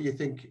do, but you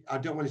think, I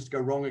don't want this to go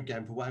wrong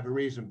again for whatever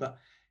reason. But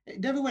it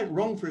never went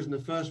wrong for us in the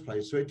first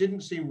place, so it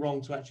didn't seem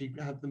wrong to actually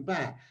have them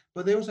back.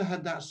 But they also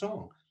had that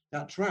song,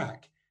 that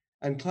track,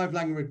 and Clive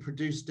Langer had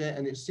produced it,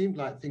 and it seemed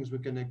like things were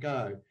going to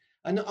go.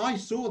 And I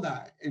saw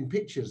that in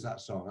pictures, that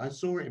song. I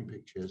saw it in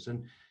pictures,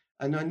 and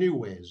I knew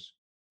Wiz,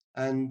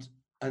 and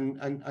I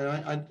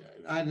had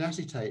an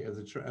acetate of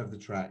the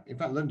track. In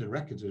fact, London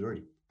Records had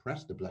already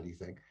pressed the bloody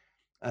thing,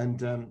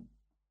 and I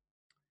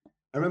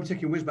remember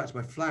taking Wiz back to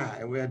my flat,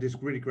 and we had this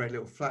really great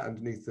little flat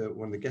underneath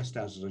one of the guest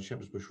houses on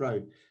Shepherd's Bush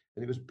Road.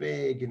 And it was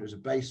big, and it was a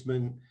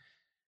basement,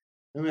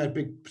 and we had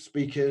big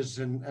speakers,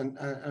 and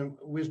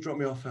Wiz dropped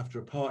me off after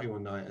a party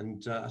one night,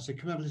 and I said,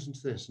 come have a listen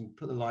to this, and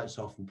put the lights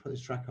off and put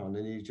this track on,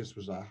 and he just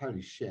was like,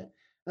 holy shit.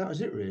 That was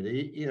it,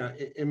 really.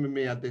 Him and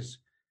me had this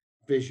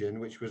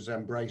vision, which was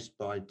embraced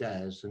by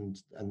Des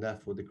and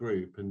therefore the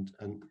group,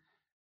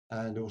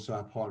 and also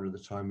our partner at the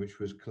time, which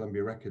was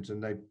Columbia Records,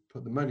 and they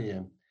put the money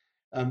in.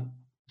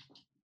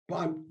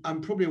 But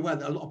I'm probably aware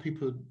that a lot of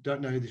people don't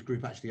know who this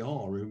group actually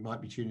are, who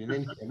might be tuning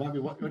in, they might be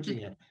watching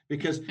it,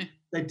 because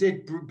they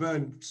did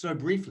burn so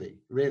briefly,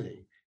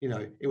 really.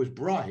 It was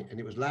bright and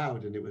it was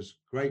loud and it was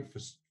great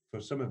for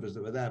some of us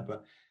that were there,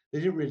 but they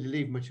didn't really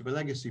leave much of a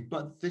legacy.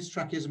 But this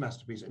track is a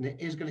masterpiece, and it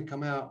is going to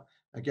come out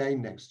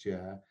again next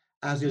year,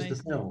 as is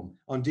the film,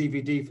 on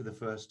DVD for the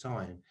first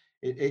time.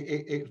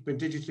 It's been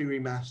digitally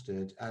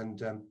remastered,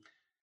 and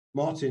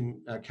Martin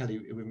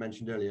Kelly, who we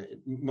mentioned earlier,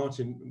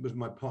 Martin was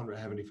my partner at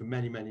Heavenly for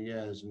many, many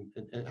years, and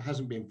it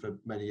hasn't been for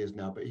many years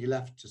now, but he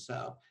left to set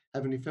up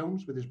Heavenly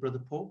Films with his brother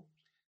Paul,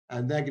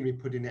 and they're going to be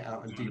putting it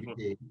out on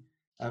DVD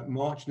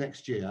March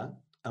next year,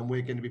 and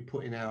we're going to be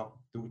putting out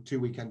the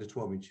 2 Weekender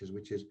 12 inches,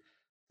 which is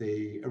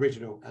the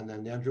original, and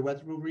then the Andrew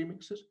Weatherall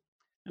remixes.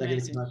 They're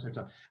going to come out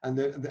sometime, and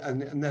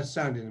they're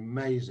sounding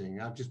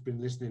amazing. I've just been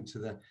listening to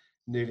the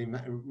newly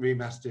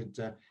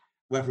remastered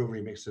Weatherall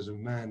remixes,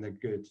 and man, they're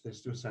good. They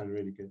still sound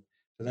really good.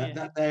 So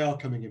that they are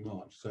coming in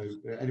March. So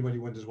anybody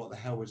wonders what the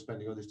hell we're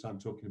spending all this time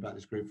talking about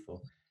this group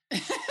for?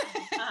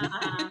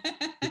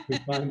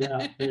 We'll find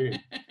out soon.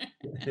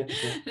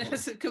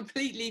 That's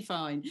completely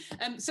fine.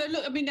 So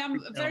look, I mean,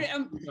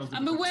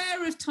 I'm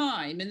aware of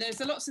time, and there's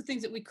lots of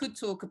things that we could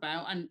talk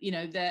about, and you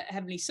know, the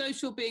Heavenly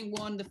Social being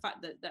one, the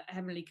fact that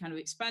Heavenly kind of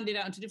expanded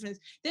out into different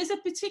things. There's a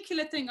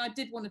particular thing I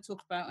did want to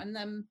talk about, and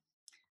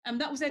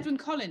that was Edwyn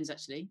Collins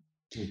actually.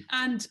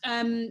 And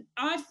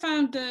I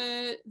found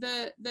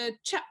the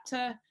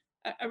chapter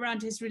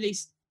around his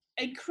release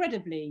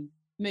incredibly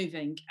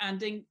moving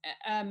and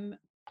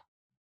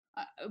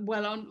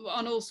well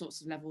on all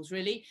sorts of levels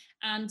really.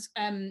 And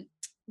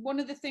one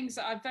of the things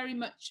that I very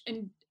much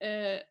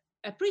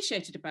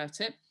appreciated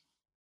about it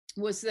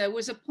was there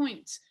was a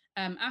point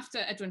after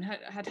Edwyn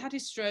had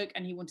his stroke,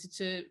 and he wanted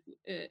to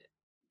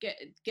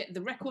get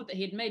the record that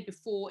he had made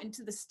before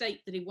into the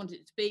state that he wanted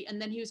it to be,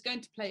 and then he was going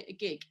to play a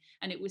gig,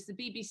 and it was the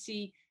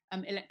BBC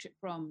Electric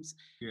Proms.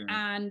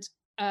 And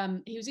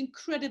he was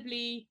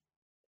incredibly,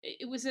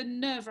 it was a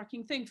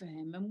nerve-wracking thing for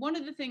him. And one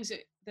of the things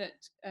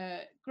that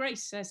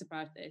Grace says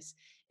about this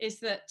is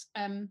that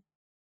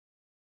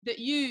that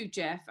you,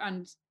 Jeff,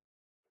 and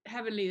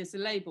Heavenly as a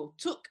label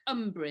took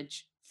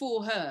umbrage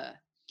for her,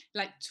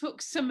 like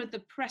took some of the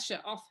pressure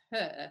off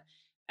her,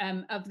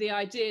 of the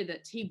idea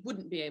that he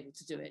wouldn't be able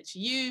to do it.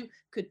 You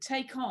could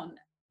take on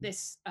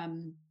this,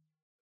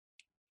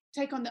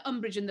 take on the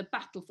umbrage and the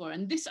battle for her.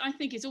 And this, I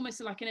think, is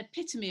almost like an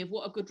epitome of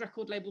what a good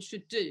record label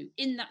should do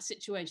in that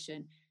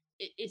situation.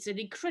 It's an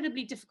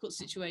incredibly difficult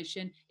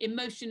situation,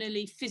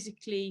 emotionally,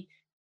 physically,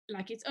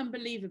 like it's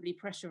unbelievably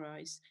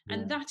pressurized. Yeah.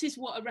 And that is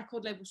what a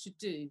record label should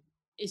do,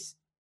 is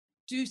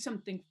do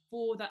something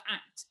for that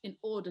act in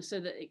order so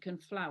that it can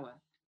flower.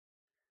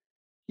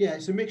 Yeah,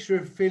 it's a mixture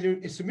of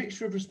feeling, it's a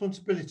mixture of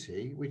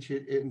responsibility, which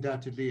it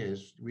undoubtedly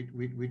is.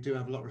 We do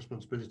have a lot of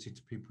responsibility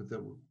to people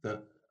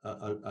that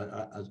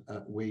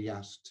we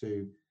ask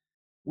to,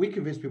 we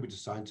convince people to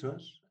sign to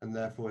us, and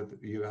therefore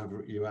you have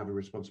a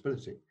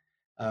responsibility.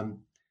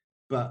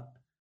 But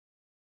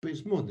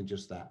it's more than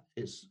just that.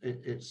 It's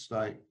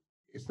like,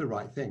 it's the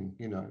right thing,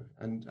 you know,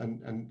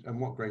 and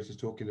what Grace is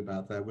talking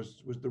about there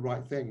was the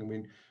right thing. I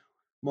mean,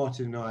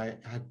 Martin and I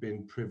had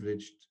been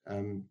privileged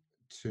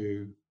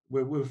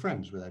we were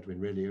friends with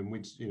Edwyn really, and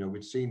we'd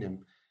seen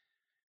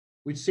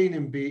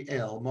him be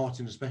ill.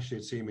 Martin especially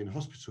had seen him in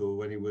hospital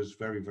when he was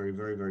very, very,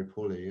 very, very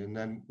poorly, and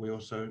then we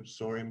also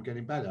saw him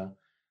getting better,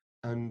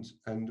 and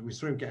we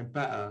saw him getting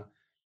better.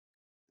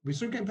 We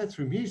saw him getting better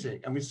through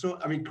music,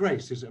 and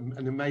Grace is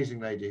an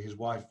amazing lady, his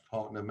wife,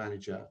 partner,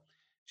 manager.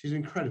 She's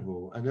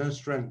incredible, and her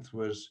strength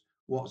was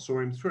what saw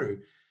him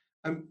through.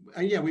 And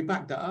yeah, we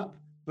backed that up,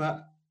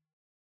 but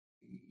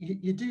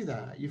you do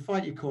that. You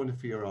fight your corner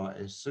for your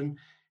artists, and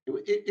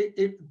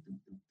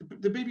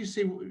the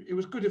BBC, it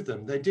was good of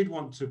them. They did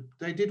want to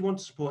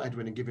support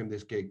Edwyn and give him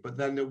this gig, but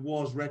then there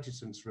was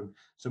reticence from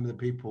some of the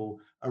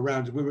people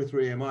around. We were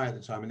 3EMI at the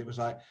time, and it was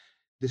like,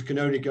 this can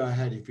only go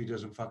ahead if he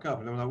doesn't fuck up.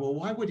 And I'm like, well,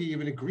 why would he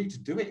even agree to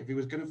do it if he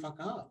was going to fuck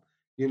up?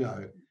 You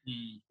know,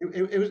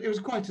 it was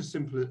quite as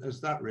simple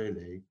as that,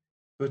 really.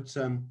 But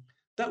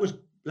that was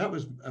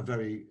a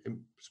very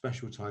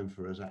special time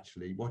for us,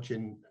 actually,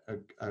 watching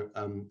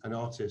an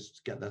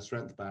artist get their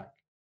strength back.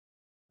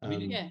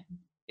 Yeah.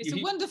 It's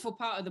a wonderful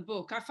part of the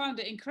book. I found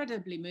it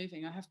incredibly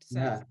moving, I have to say.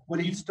 Yeah, well,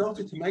 he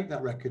started to make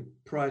that record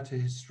prior to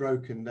his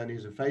stroke and then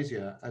his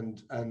aphasia,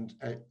 and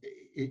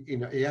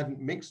he hadn't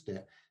mixed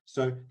it,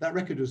 so that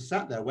record was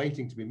sat there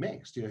waiting to be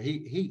mixed. You know,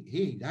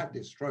 he had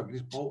this stroke,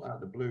 this bolt out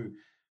of the blue,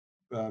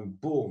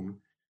 boom.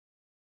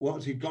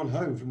 Once he'd gone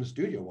home from the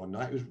studio one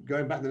night, he was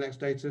going back the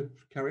next day to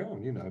carry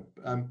on. You know,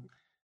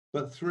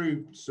 but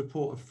through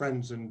support of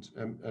friends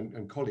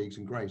and colleagues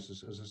and Grace,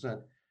 as I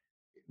said,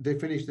 they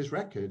finished this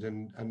record,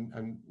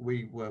 and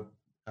we were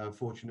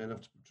fortunate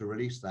enough to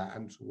release that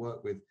and to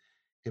work with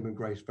him and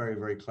Grace very,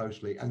 very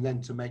closely, and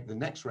then to make the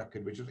next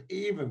record, which was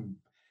even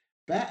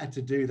better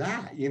to do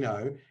that. You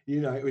know,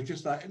 it was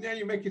just like, and now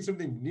you're making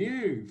something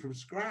new from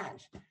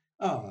scratch.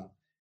 Oh,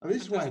 I mean,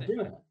 this is why I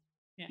do it.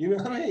 Yeah. You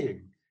know what I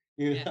mean?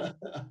 Yeah.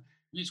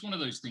 It's one of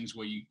those things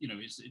where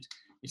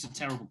it's a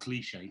terrible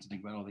cliche to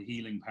think about the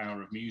healing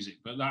power of music,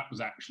 but that's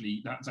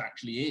actually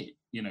it.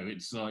 You know,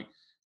 it's like,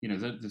 you know,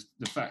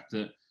 the fact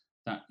that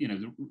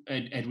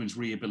Edwyn's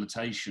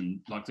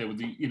rehabilitation, like there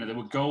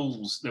were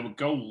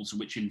goals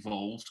which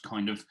involved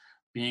kind of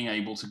being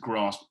able to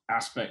grasp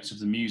aspects of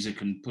the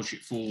music and push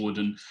it forward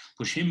and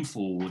push him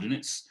forward. And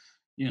it's,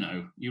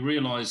 you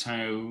realize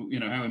how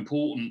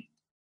important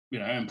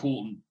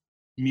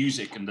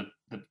music and the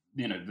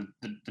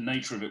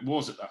nature of it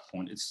was at that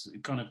point.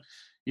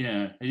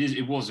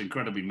 It was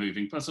incredibly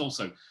moving, plus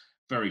also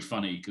very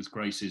funny, because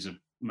Grace is a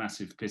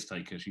massive piss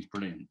taker. She's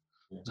brilliant.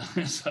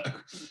 Yeah. So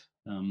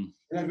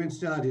Edwyn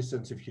still had his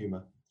sense of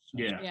humor. So.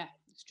 Yeah,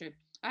 it's true.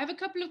 I have a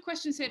couple of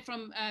questions here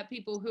from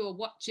people who are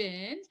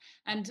watching,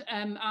 and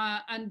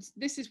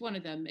this is one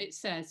of them. It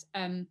says,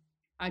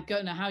 I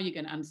don't know how you're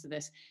going to answer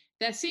this.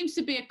 There seems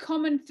to be a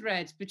common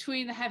thread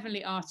between the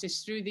Heavenly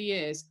artists through the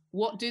years.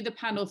 What do the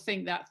panel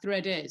think that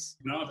thread is?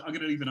 No, I'm going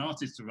to leave an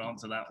artist to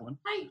answer that one.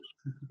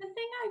 The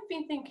thing I've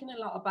been thinking a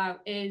lot about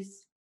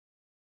is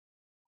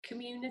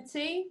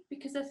community,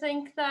 because I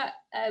think that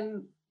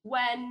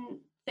when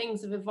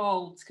things have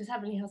evolved, because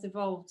Heavenly has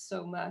evolved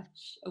so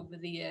much over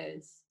the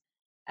years,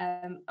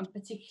 and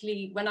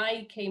particularly when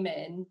I came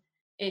in,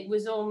 it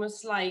was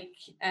almost like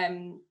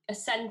a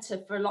centre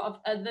for a lot of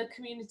other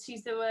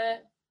communities that were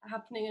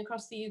happening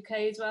across the UK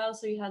as well.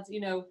 So you had, you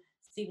know,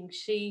 Stealing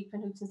Sheep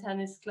and Hooton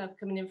Tennis Club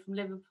coming in from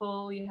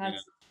Liverpool. You had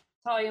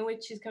Toy and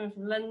Witches coming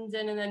from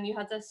London, and then you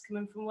had us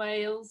coming from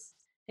Wales,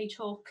 H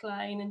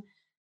Hawkline. And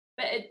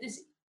but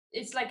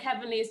it's like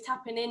Heavenly is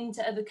tapping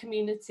into other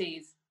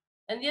communities.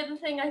 And the other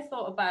thing I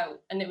thought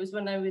about, and it was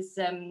when I was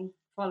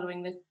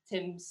following the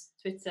Tim's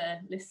Twitter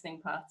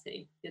listening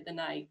party the other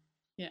night,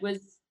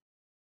 was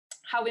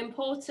how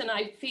important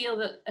I feel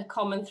that a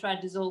common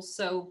thread is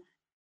also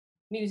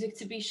music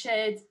to be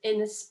shared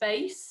in a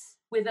space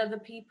with other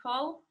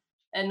people.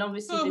 And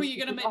obviously, oh,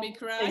 you're going to make me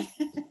cry.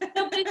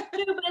 No, but it's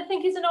true. But I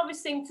think it's an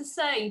obvious thing to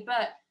say.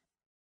 But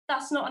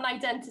that's not an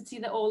identity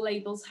that all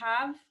labels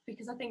have,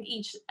 because I think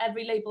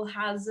every label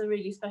has a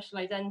really special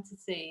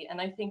identity.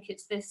 And I think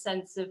it's this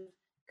sense of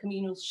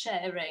communal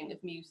sharing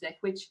of music,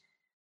 which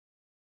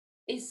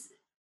is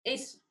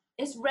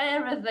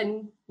rarer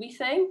than we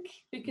think,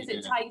 because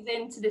it ties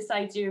into this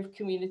idea of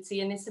community,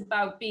 and it's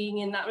about being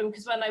in that room.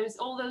 Because when I was,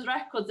 all those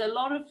records, a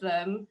lot of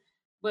them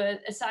were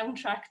a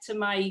soundtrack to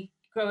my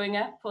growing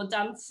up or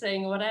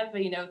dancing or whatever,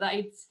 you know, that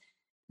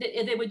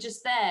they were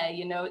just there,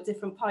 you know, at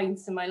different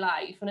points in my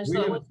life. And I just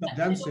we thought, never stopped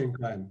dancing,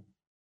 Glenn.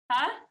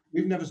 Huh?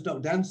 We've never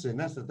stopped dancing.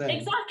 That's the thing.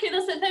 Exactly.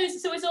 That's the thing.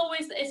 So it's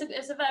always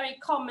it's a very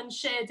common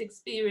shared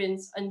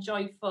experience and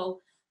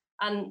joyful,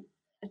 and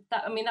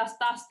that, I mean, that's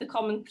the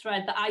common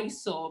thread that I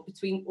saw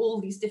between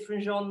all these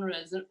different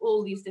genres and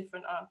all these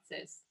different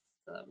artists.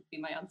 So that would be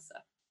my answer.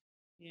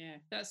 Yeah,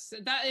 that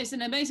is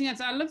an amazing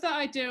answer. I love that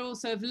idea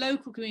also of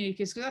local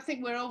communities, because I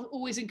think we're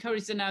always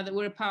encouraged now that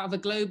we're a part of a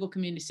global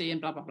community and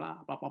blah blah blah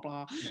blah blah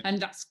blah, and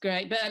that's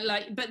great. But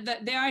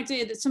the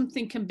idea that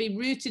something can be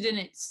rooted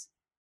in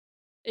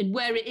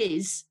where it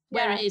is,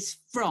 where it is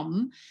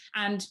from,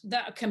 and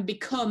that can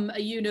become a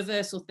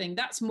universal thing.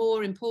 That's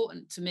more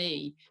important to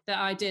me. That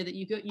idea that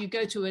you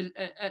go to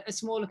a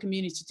smaller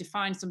community to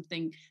find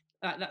something,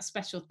 that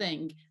special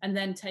thing, and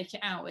then take it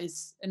out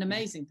is an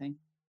amazing thing.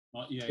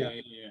 Yeah.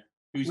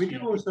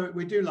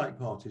 We do like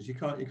parties. You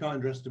can't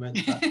underestimate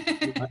the fact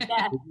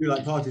we do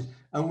like parties,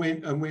 and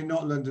we're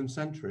not London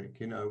centric.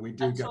 You know, we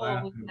do go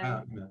out and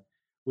about. You know,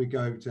 we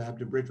go to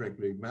Hebden Bridge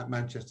regularly.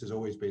 Manchester's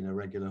always been a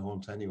regular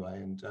haunt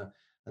anyway, and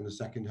a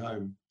second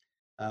home.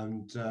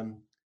 And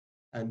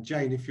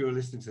Jane, if you're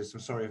listening to this,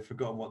 I'm sorry, I've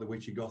forgotten what the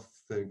witchy goth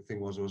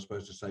thing was I was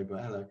supposed to say,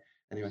 but hello.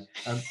 Anyway,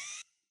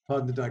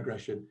 pardon the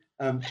digression.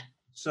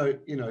 So,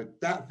 you know,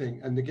 that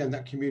thing, and again,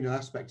 that communal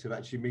aspect of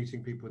actually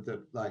meeting people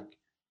that like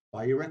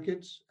buy your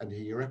records and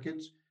hear your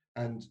records,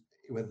 and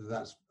whether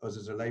that's us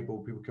as a label,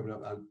 people coming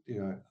up, I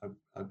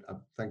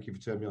thank you for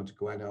turning me on to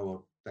Gueno,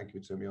 or thank you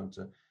for turning me on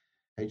to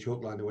H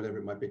Hawkline, or whatever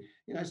it might be.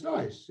 You know, it's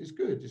nice, it's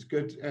good.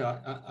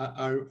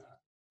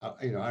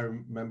 I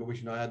remember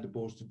wishing I had the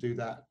balls to do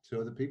that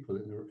to other people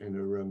in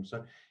a room.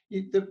 So,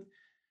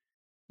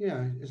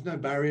 there's no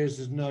barriers,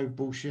 there's no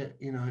bullshit.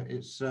 You know,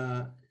 it's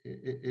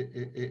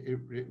it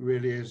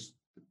really is.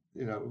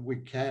 You know, we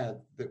care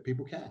that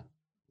people care.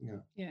 You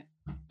know. Yeah.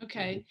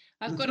 Okay.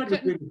 I've got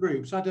between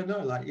groups. I don't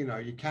know. Like, you know,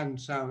 you can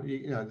sound.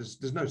 You know,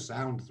 there's no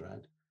sound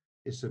thread.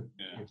 It's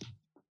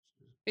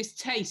it's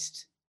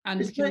taste and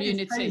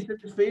community. It's taste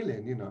and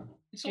feeling. You know.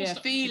 It's also,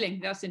 feeling.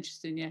 That's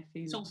interesting. Yeah,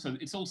 feeling. It's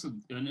also,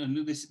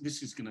 and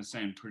this is going to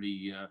sound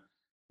pretty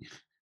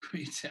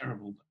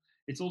terrible, but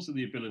it's also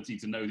the ability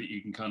to know that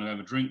you can kind of have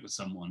a drink with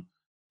someone.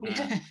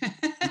 And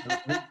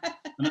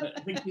I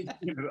think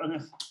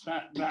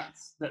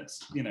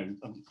that's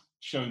I'm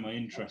showing my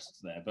interests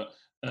there, but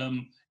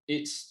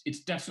it's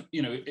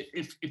definitely,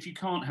 if you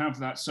can't have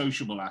that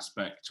sociable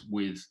aspect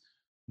with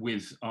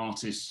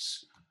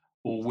artists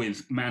or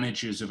with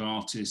managers of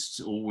artists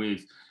or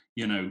with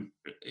it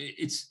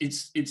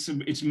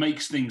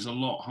makes things a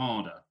lot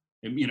harder.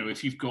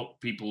 If you've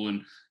got people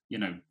and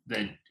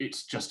then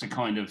it's just a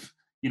kind of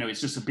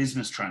it's just a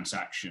business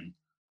transaction.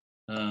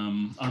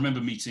 I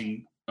remember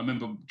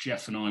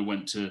Jeff and I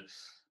went to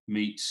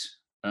meet.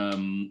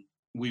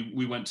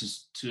 We went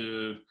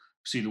to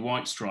see the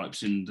White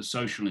Stripes in the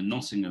Social in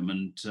Nottingham,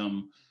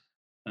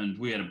 and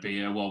we had a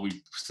beer while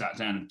we sat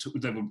down and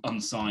they were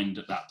unsigned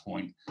at that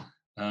point.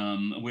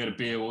 And we had a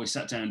beer while we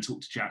sat down and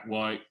talked to Jack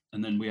White,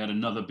 and then we had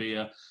another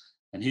beer,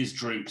 and his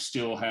drink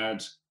still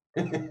had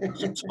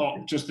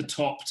just the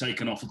top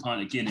taken off a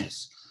pint of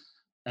Guinness,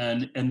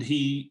 and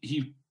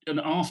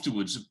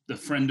afterwards, the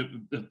friend of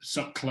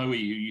Chloe,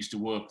 who used to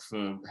work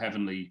for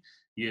Heavenly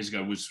years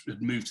ago,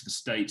 had moved to the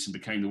States and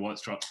became the White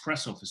Stripes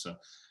press officer,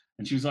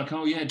 and she was like,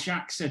 "Oh yeah,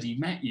 Jack said he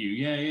met you.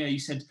 Yeah. He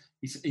said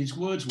his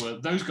words were,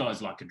 those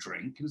guys like a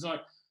drink." And it's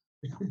like,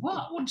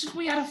 what?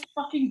 We had a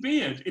fucking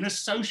beer in a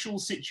social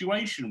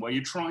situation where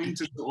you're trying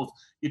to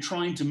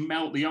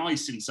melt the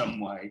ice in some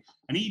way,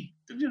 and he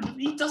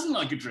doesn't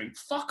like a drink.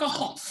 Fuck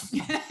off.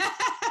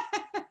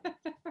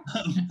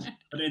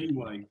 But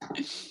anyway.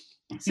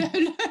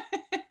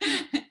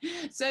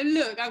 So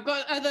look, I've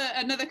got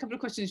another couple of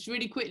questions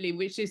really quickly,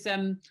 which is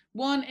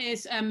one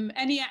is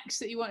any acts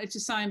that you wanted to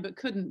sign but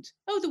couldn't.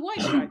 Oh, the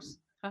White Stripes.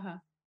 Haha.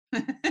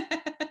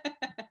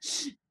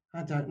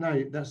 I don't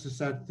know. That's a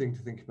sad thing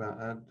to think about.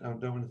 I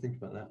don't want to think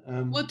about that.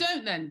 Well,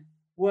 don't then.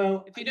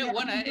 Well, If you don't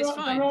want it, it's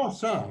fine. There are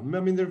some.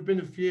 I mean, there have been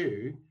a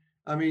few.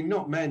 I mean,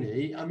 not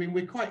many. I mean,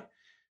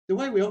 the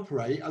way we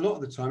operate a lot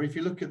of the time, if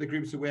you look at the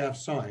groups that we have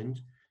signed,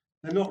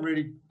 they've not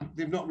really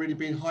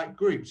been hype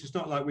groups. It's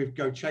not like we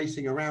go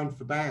chasing around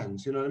for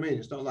bands. You know what I mean?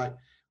 It's not like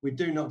we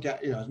do not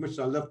get, as much as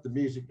I love the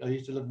music, I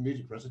used to love the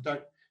music press. I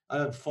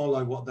don't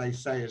follow what they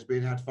say as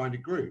being how to find a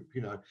group.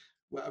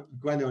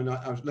 Gweno and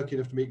I was lucky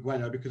enough to meet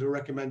Gweno because of a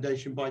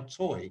recommendation by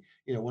Toy,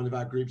 one of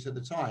our groups at the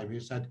time, who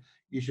said,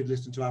 you should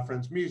listen to our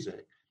friend's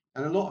music.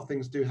 And a lot of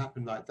things do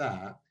happen like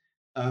that.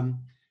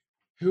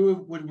 Who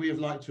would we have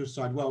liked to have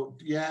signed? Well,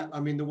 yeah,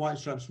 I mean, the White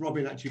Stripes,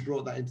 Robin actually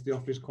brought that into the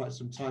office quite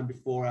some time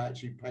before I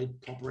actually paid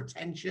proper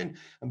attention.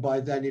 And by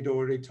then he'd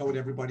already told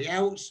everybody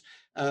else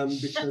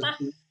because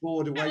he was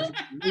bored of waiting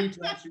for me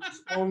to actually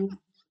respond.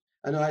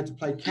 And I had to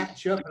play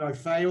catch up and I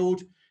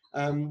failed.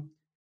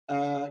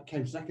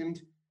 Came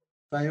second.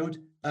 Failed.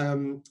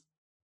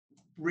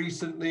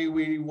 Recently,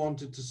 we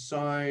wanted to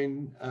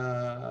sign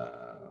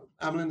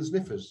Amyl and the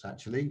Sniffers.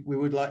 Actually,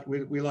 we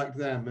liked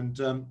them,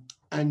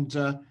 and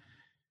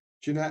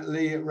Jeanette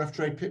Lee at Rough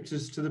Trade pipped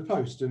us to the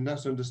post, and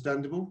that's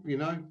understandable.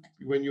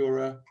 When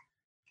you're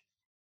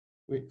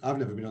I've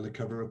never been on the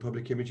cover of a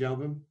Public Image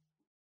album.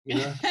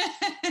 Not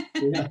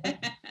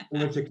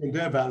much I can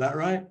do about that,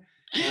 right?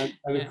 And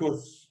of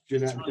course.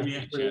 Jeanette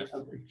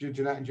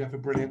and Jeff are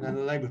brilliant, and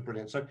the label's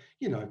brilliant. So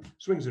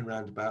swings and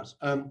roundabouts.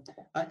 I'm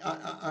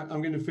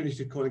going to finish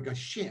the call and go,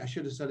 shit, I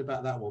should have said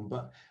about that one,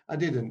 but I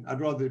didn't. I'd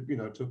rather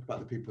talk about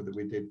the people that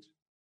we did.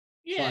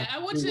 Yeah, I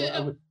want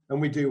to, and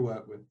we do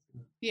work with.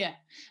 Yeah,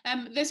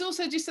 there's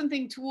also just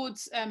something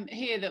towards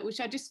here that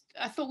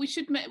I thought we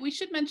should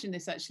mention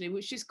this actually,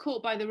 which is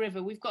Caught by the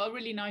River. We've got a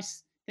really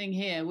nice thing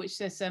here which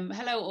says,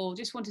 hello all.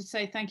 Just wanted to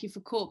say thank you for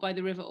Caught by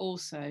the River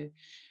also.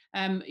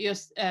 Your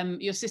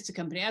sister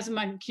company, as a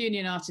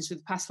Mancunian artist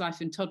with past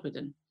life in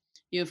Todmorden,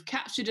 you have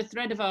captured a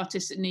thread of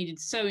artists that needed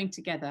sewing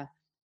together,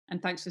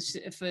 and thanks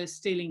for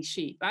stealing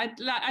sheep.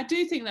 I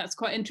do think that's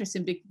quite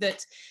interesting,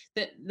 that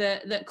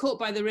Caught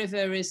by the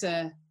River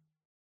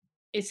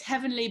is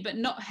heavenly but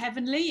not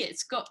heavenly.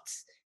 It's got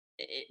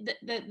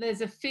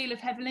there's a feel of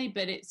heavenly,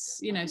 but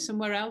it's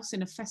somewhere else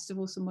in a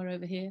festival somewhere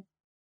over here.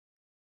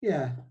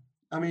 Yeah.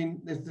 I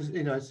mean,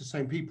 it's the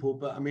same people,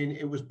 but I mean,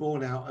 it was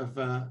born out of.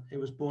 How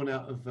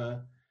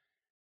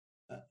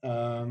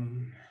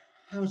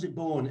was it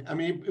born? I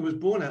mean, it was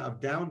born out of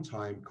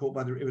downtime. Caught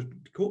by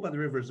the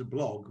River as a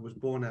blog was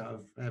born out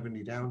of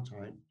heavenly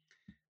downtime,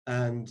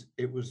 and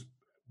it was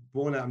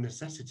born out of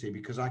necessity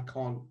because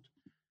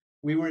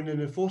we were in an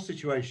enforced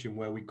situation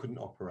where we couldn't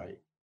operate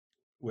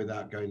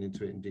without going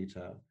into it in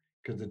detail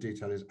because the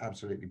detail is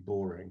absolutely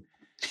boring,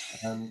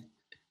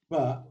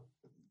 but.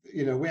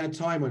 We had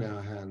time on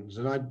our hands,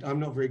 and I'm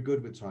not very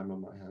good with time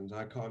on my hands.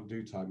 I can't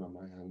do time on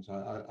my hands.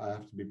 I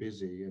have to be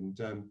busy,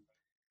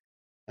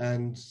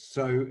 and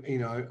so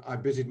I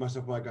busied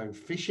myself by going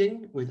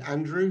fishing with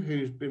Andrew,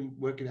 who's been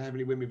working at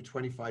Heavenly Women for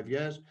 25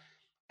 years,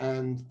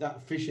 and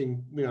that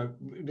fishing.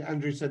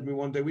 Andrew said to me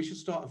one day, we should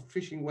start a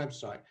fishing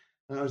website,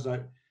 and I was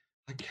like,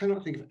 I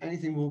cannot think of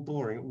anything more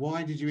boring.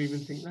 Why did you even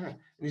think that?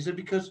 And he said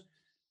because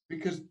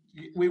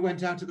we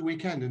went out at the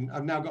weekend, and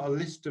I've now got a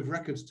list of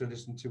records to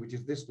listen to, which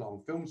is this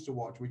long, films to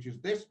watch, which is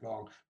this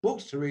long,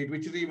 books to read,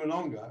 which is even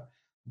longer.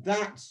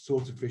 That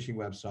sort of fishing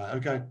website.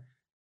 Okay,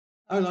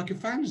 I like a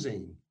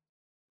fanzine,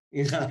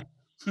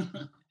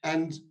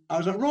 And I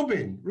was like,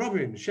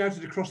 Robin,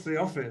 shouted across the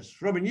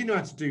office, Robin, you know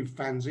how to do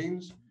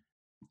fanzines.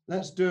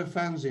 Let's do a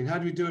fanzine. How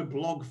do we do a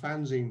blog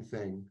fanzine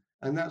thing?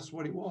 And that's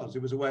what it was.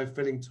 It was a way of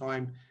filling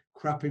time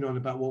crapping on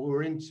about what we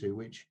were into,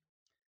 which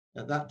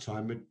at that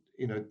time,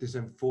 this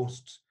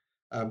enforced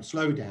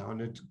slowdown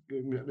it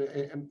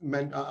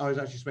meant I was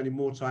actually spending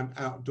more time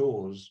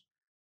outdoors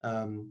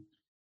than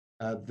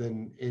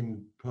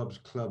in pubs,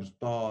 clubs,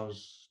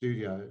 bars,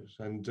 studios,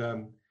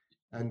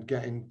 and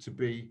getting to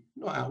be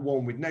not at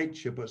one with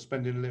nature, but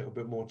spending a little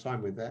bit more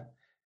time with it.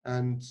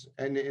 And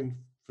it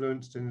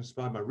influenced and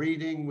inspired my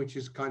reading, which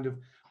is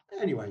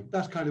anyway,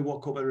 that's kind of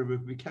what Caught by the River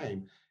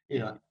became.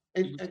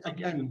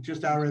 Again,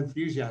 just our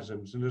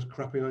enthusiasms and just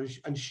crapping on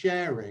and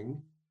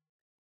sharing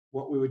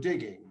what we were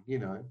digging,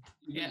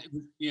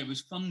 it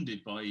was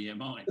funded by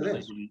EMI,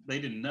 but they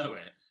didn't know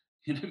it.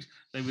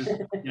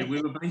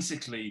 We were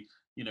basically,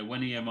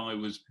 when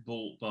EMI was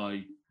bought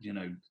by,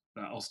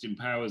 that Austin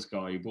Powers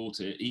guy who bought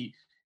it,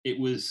 they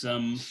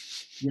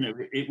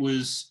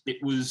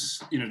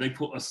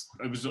put us,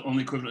 it was on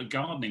the equivalent of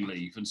gardening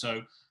leave, and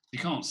so you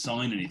can't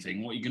sign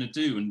anything. What are you going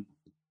to do? And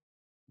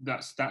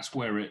that's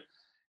where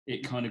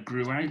it kind of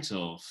grew out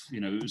of.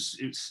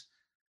 It's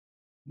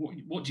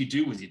what do you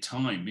do with your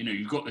time?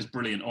 You've got this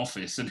brilliant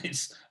office and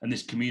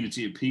this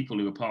community of people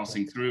who are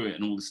passing through it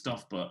and all this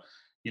stuff, but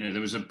there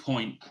was a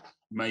point,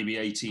 maybe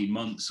 18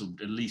 months or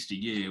at least a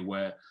year,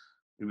 where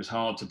It was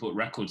hard to put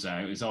records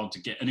out. It was hard to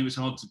get, and it was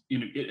hard to,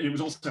 it was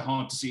also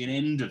hard to see an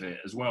end of it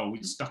as well.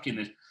 We stuck in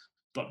this,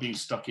 like being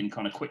stuck in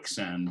kind of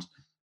quicksand.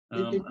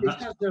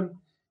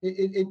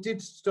 It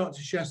did start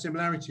to share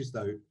similarities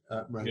though,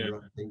 Miranda,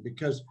 I think,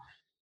 because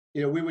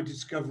we were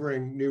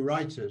discovering new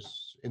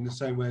writers in the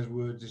same way as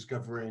we were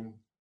discovering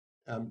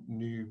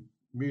new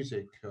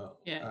music.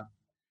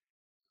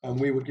 And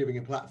we were giving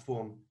a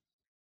platform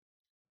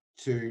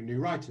to new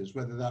writers,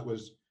 whether that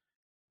was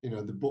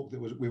the book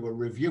that we were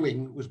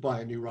reviewing was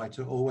by a new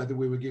writer, or whether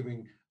we were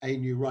giving a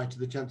new writer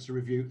the chance to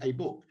review a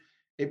book.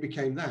 It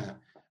became that.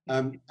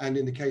 And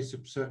in the case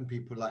of certain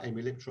people like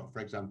Amy Liptrot, for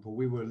example,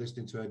 we were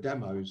listening to her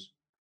demos,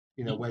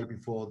 way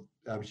before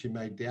she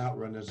made The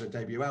Outrun as a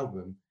debut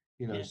album,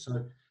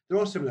 so there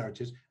are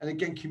similarities. And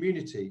again,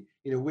 community,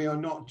 we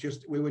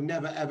were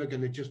never ever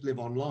going to just live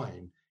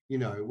online.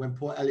 When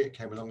Port Eliot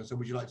came along and said,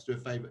 would you like to do a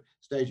favourite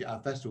stage at our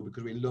festival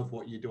because we love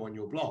what you do on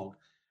your blog?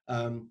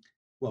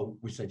 Well,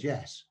 we said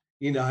yes,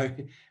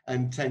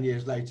 and 10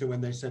 years later, when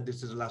they said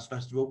this is the last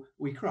festival,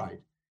 we cried,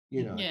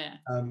 Yeah.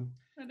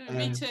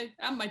 Me too,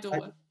 and my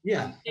daughter.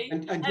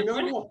 And you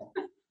know what?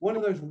 One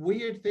of those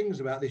weird things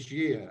about this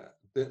year,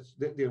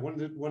 one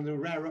of the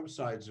rare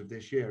upsides of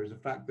this year is the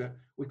fact that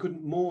we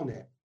couldn't mourn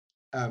it,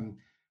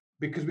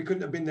 because we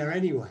couldn't have been there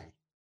anyway.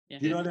 Do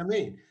you know what I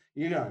mean?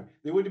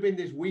 There would have been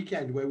this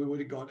weekend where we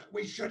would have gone,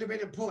 we should have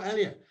been at Port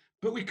Eliot,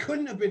 but we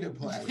couldn't have been at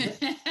Port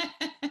Eliot.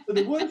 But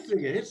the worst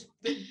thing is,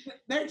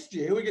 next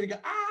year we're going to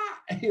go,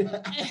 we're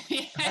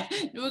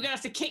going to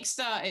have to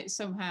kickstart it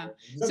somehow.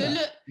 So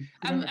look,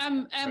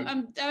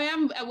 I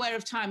am aware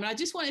of time, and I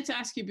just wanted to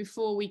ask you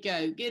before we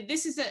go.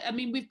 This is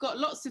we've got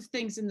lots of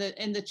things in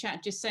the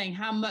chat just saying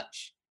how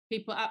much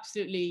people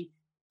absolutely.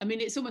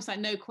 It's almost like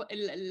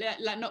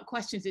not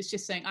questions. It's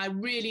just saying I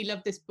really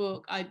love this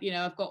book.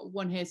 I've got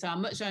one here. So how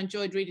much I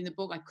enjoyed reading the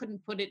book. I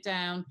couldn't put it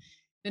down.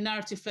 The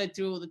narrative flowed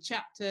through all the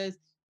chapters.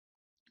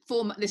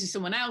 This is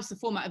someone else. The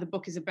format of the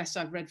book is the best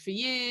I've read for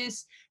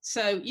years.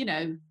 So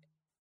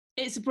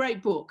it's a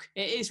great book.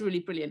 It is really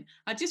brilliant.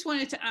 I just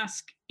wanted to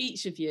ask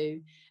each of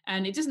you,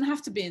 and it doesn't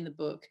have to be in the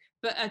book,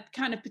 but a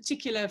kind of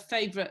particular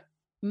favourite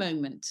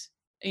moment.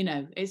 I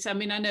know it's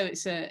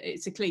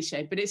a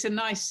cliche, but it's a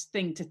nice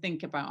thing to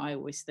think about. I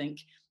always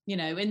think,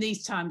 in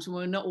these times when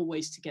we're not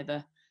always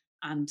together,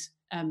 and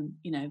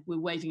we're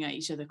waving at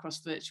each other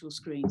across virtual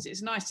screens,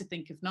 it's nice to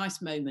think of nice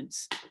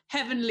moments,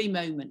 heavenly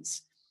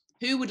moments.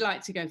 Who would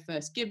like to go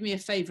first? Give me a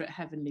favourite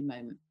heavenly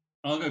moment.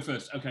 I'll go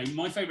first. Okay,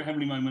 my favourite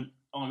heavenly moment.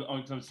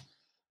 I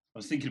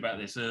was thinking about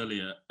this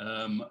earlier,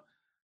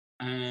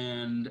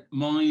 and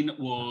mine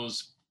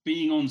was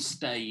being on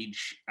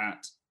stage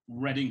at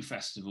Reading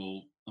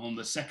Festival on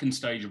the second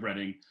stage of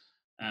Reading,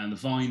 and the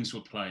Vines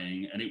were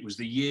playing, and it was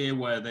the year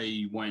where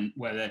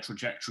their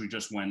trajectory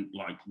just went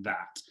like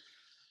that,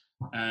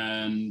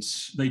 and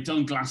they'd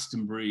done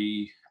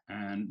Glastonbury,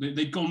 and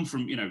they'd gone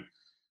from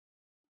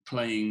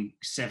playing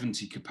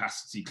 70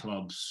 capacity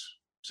clubs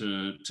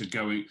to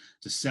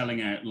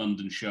selling out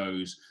London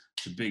shows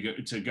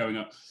to going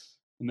up.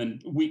 And then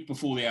a week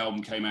before the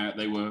album came out,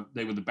 they were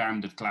the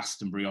band of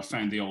Glastonbury. I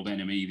found the Old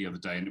Enemy the other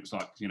day, and it was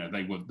like,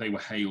 they were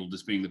hailed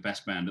as being the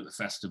best band at the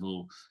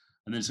festival.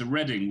 And then so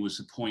Reading was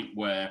a point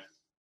where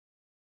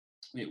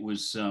it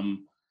was,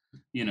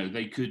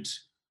 they could,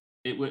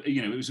 it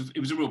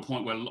was a real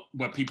point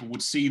where people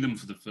would see them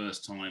for the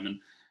first time.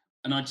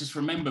 And I just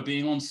remember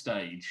being on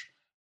stage,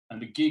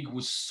 and the gig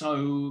was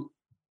so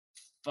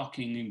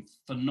fucking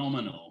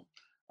phenomenal.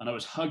 And I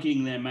was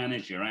hugging their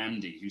manager,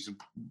 Andy, who's a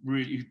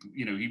really,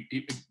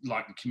 he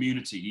like the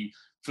community.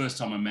 First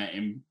time I met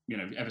him,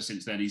 ever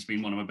since then, he's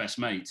been one of my best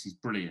mates. He's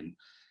brilliant.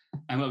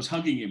 And I was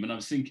hugging him, and I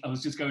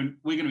was just going,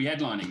 we're going to be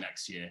headlining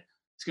next year.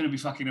 It's going to be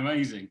fucking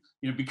amazing.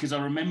 Because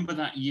I remember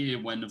that year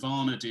when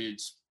Nirvana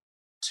did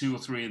 2 or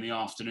 3 in the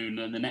afternoon,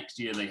 and the next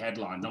year they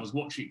headlined. I was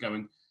watching it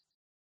going,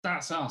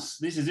 that's us.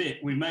 This is it.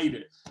 We made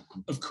it.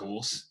 Of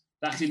course,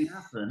 that didn't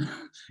happen.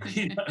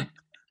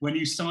 When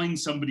you sign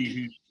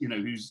somebody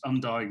who's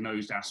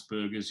undiagnosed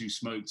Asperger's, who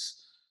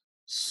smokes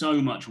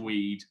so much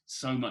weed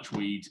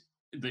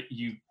that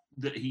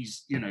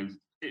he's,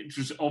 it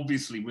just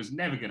obviously was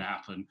never going to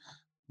happen.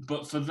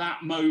 But for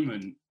that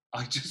moment,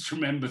 I just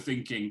remember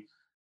thinking,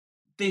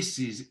 this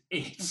is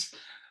it.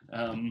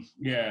 And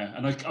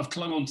I've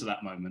clung on to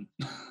that moment.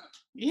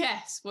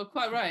 Yes, well,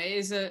 quite right. It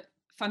is a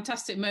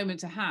fantastic moment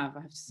to have,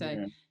 I have to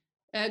say.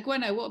 Yeah.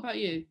 Gwenno, what about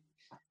you?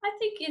 I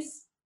think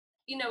it's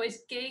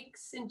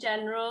gigs in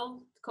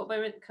general, Caught by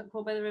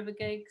the River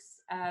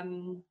gigs,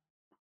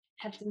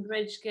 Hebden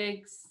Bridge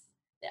gigs.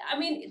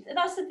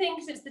 That's the thing,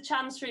 because it's the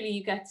chance really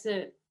you get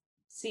to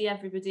see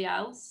everybody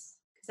else,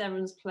 because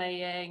everyone's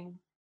playing.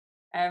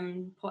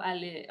 Port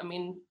Eliot,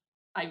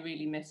 I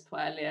really miss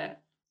Port Eliot.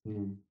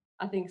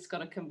 I think it's got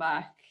to come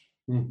back.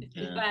 It's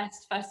the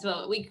best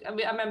festival. I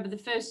remember the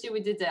first year we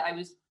did it, I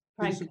was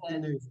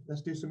pregnant.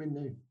 Let's do something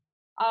new.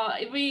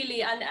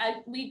 Really, and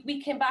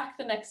we came back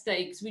the next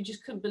day because we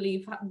just couldn't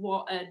believe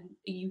what a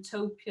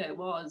utopia it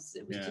was.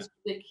 It was just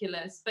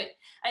ridiculous. But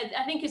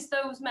I think it's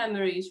those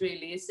memories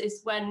really.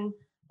 It's when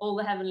all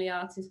the heavenly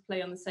artists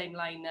play on the same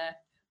lineup,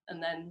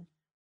 and then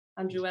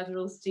Andrew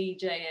Everall's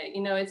DJ it.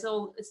 You know, it's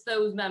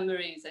those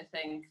memories, I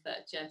think,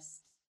 that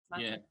just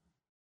matter.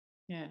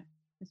 Yeah,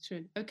 it's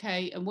true.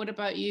 Okay, and what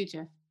about you,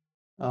 Jeff?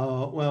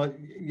 Oh, well,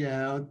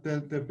 yeah,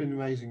 there've been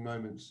amazing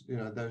moments. You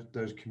know,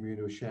 those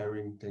communal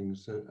sharing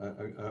things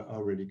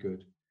are really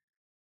good.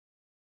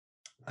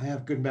 I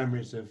have good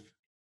memories of.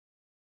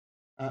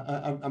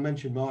 I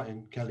mentioned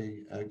Martin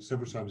Kelly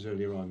several times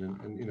earlier on,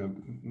 and you know,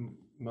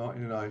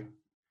 Martin and I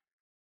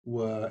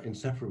were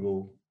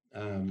inseparable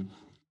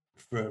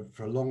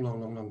for a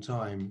long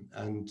time,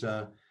 and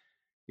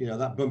you know,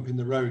 that bump in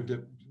the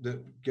road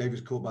that gave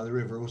us Caught by the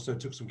River also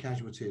took some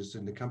casualties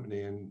in the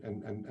company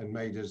and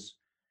made us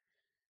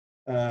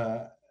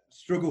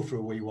struggle for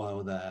a wee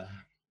while there.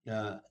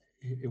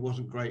 It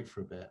wasn't great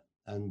for a bit,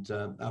 and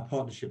our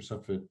partnership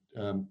suffered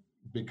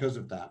because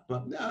of that.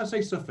 But I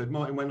say suffered.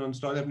 Martin went on to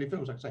start Heavenly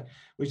Films, like I say,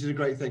 which is a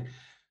great thing.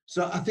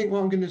 So I think what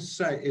I'm going to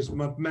say is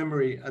my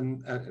memory,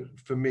 and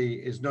for me,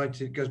 goes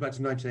back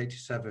to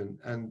 1987,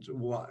 and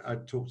what I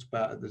talked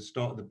about at the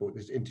start of the book,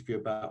 this interview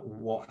about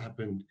what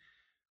happened,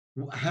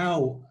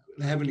 how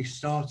Heavenly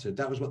started.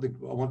 That was what I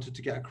wanted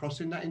to get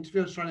across in that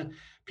interview. I was trying to.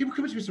 People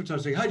come to me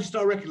sometimes saying, "How did you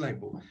start a record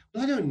label?"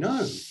 Well, I don't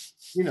know,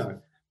 you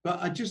know. But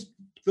I just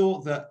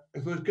thought that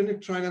if I was going to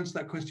try and answer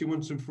that question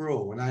once and for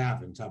all, and I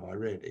haven't, have I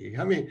really?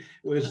 I mean,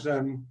 was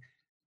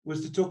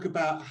to talk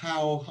about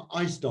how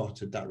I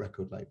started that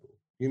record label.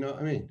 You know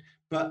what I mean?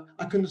 But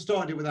I couldn't have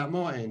started it without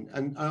Martin.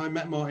 And I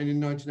met Martin in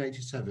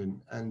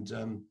 1987, and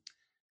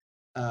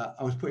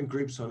I was putting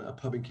groups on at a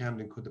pub in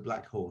Camden called the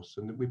Black Horse,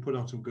 and we put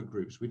on some good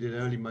groups. We did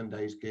Early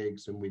Mondays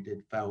gigs, and we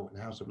did Felt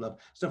and House of Love,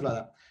 stuff like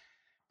that.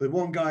 But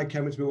one guy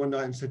came up to me one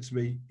night and said to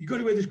me, "You got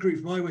to wear this group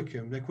from High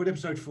Wycombe. They're called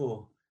Episode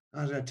 4.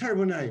 I was like,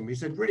 terrible name. He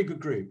said, really good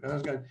group. And I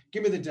was going,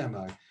 give me the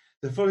demo.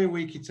 The following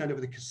week, he turned up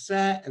with a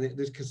cassette, and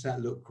this cassette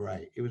looked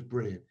great. It was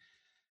brilliant.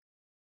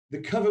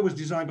 The cover was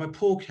designed by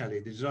Paul Kelly,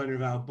 the designer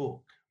of our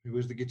book, who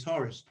was the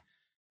guitarist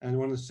and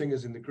one of the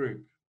singers in the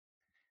group.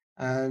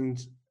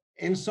 And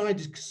inside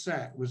this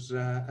cassette was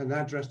an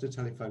address and a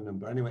telephone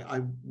number. Anyway,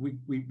 we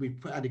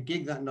had a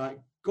gig that night,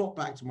 got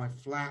back to my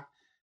flat,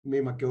 me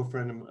and my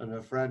girlfriend and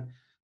her friend,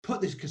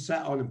 put this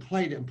cassette on and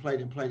played it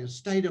and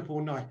stayed up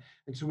all night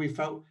until we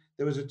felt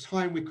there was a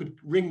time we could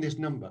ring this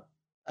number.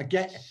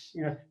 Again,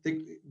 you know,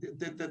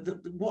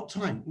 what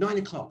time? 9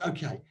 o'clock.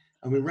 Okay.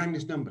 And we rang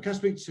this number. Can I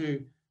speak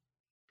to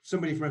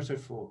somebody from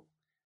Episode 4?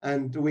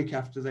 And the week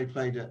after, they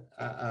played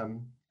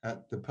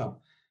at the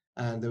pub,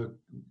 and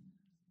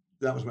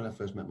that was when I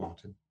first met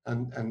Martin.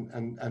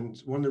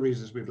 And one of the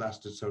reasons we've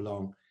lasted so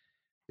long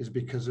is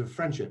because of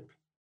friendship,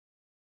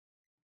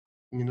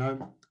 you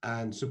know,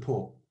 and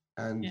support.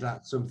 And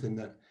that's something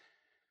that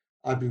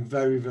I've been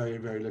very, very,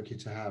 very lucky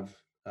to have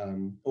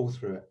all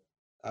through it.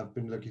 I've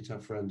been lucky to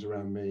have friends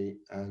around me,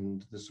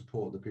 and the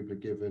support that people have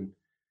given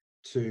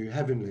to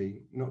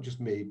Heavenly, not just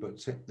me, but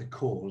to the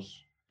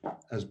cause,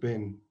 has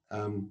been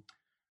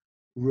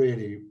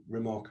really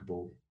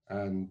remarkable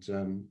and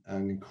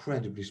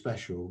incredibly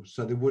special.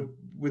 So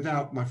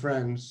without my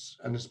friends,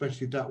 and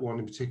especially that one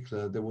in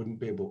particular, there wouldn't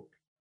be a book,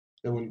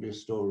 there wouldn't be a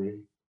story.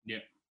 Yeah.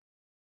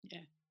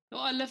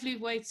 What a lovely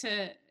way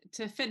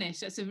to finish.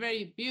 That's a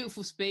very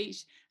beautiful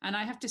speech. And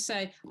I have to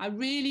say, I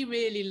really,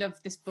 really love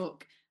this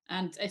book.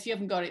 And if you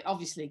haven't got it,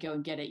 obviously go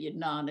and get it, you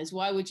nanas.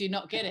 Why would you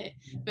not get it?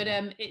 But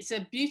it's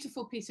a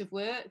beautiful piece of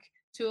work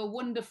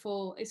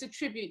it's a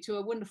tribute to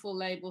a wonderful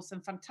label,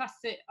 some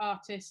fantastic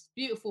artists,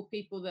 beautiful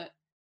people that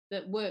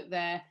work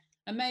there,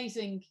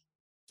 amazing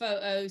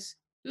photos,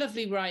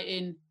 lovely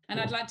writing. And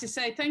I'd like to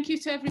say thank you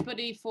to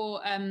everybody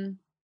for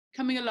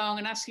coming along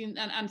and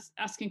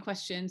asking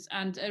questions,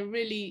 and a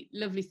really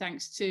lovely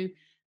thanks to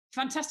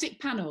fantastic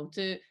panel,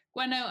 to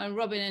Gwenno and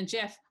Robin and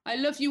Jeff. I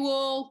love you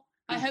all.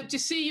 I hope to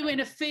see you in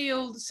a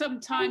field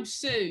sometime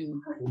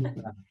soon.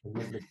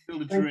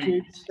 Thank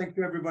you. Thank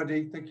you,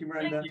 everybody. Thank you,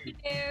 Miranda. Thank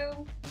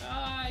you.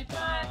 Bye.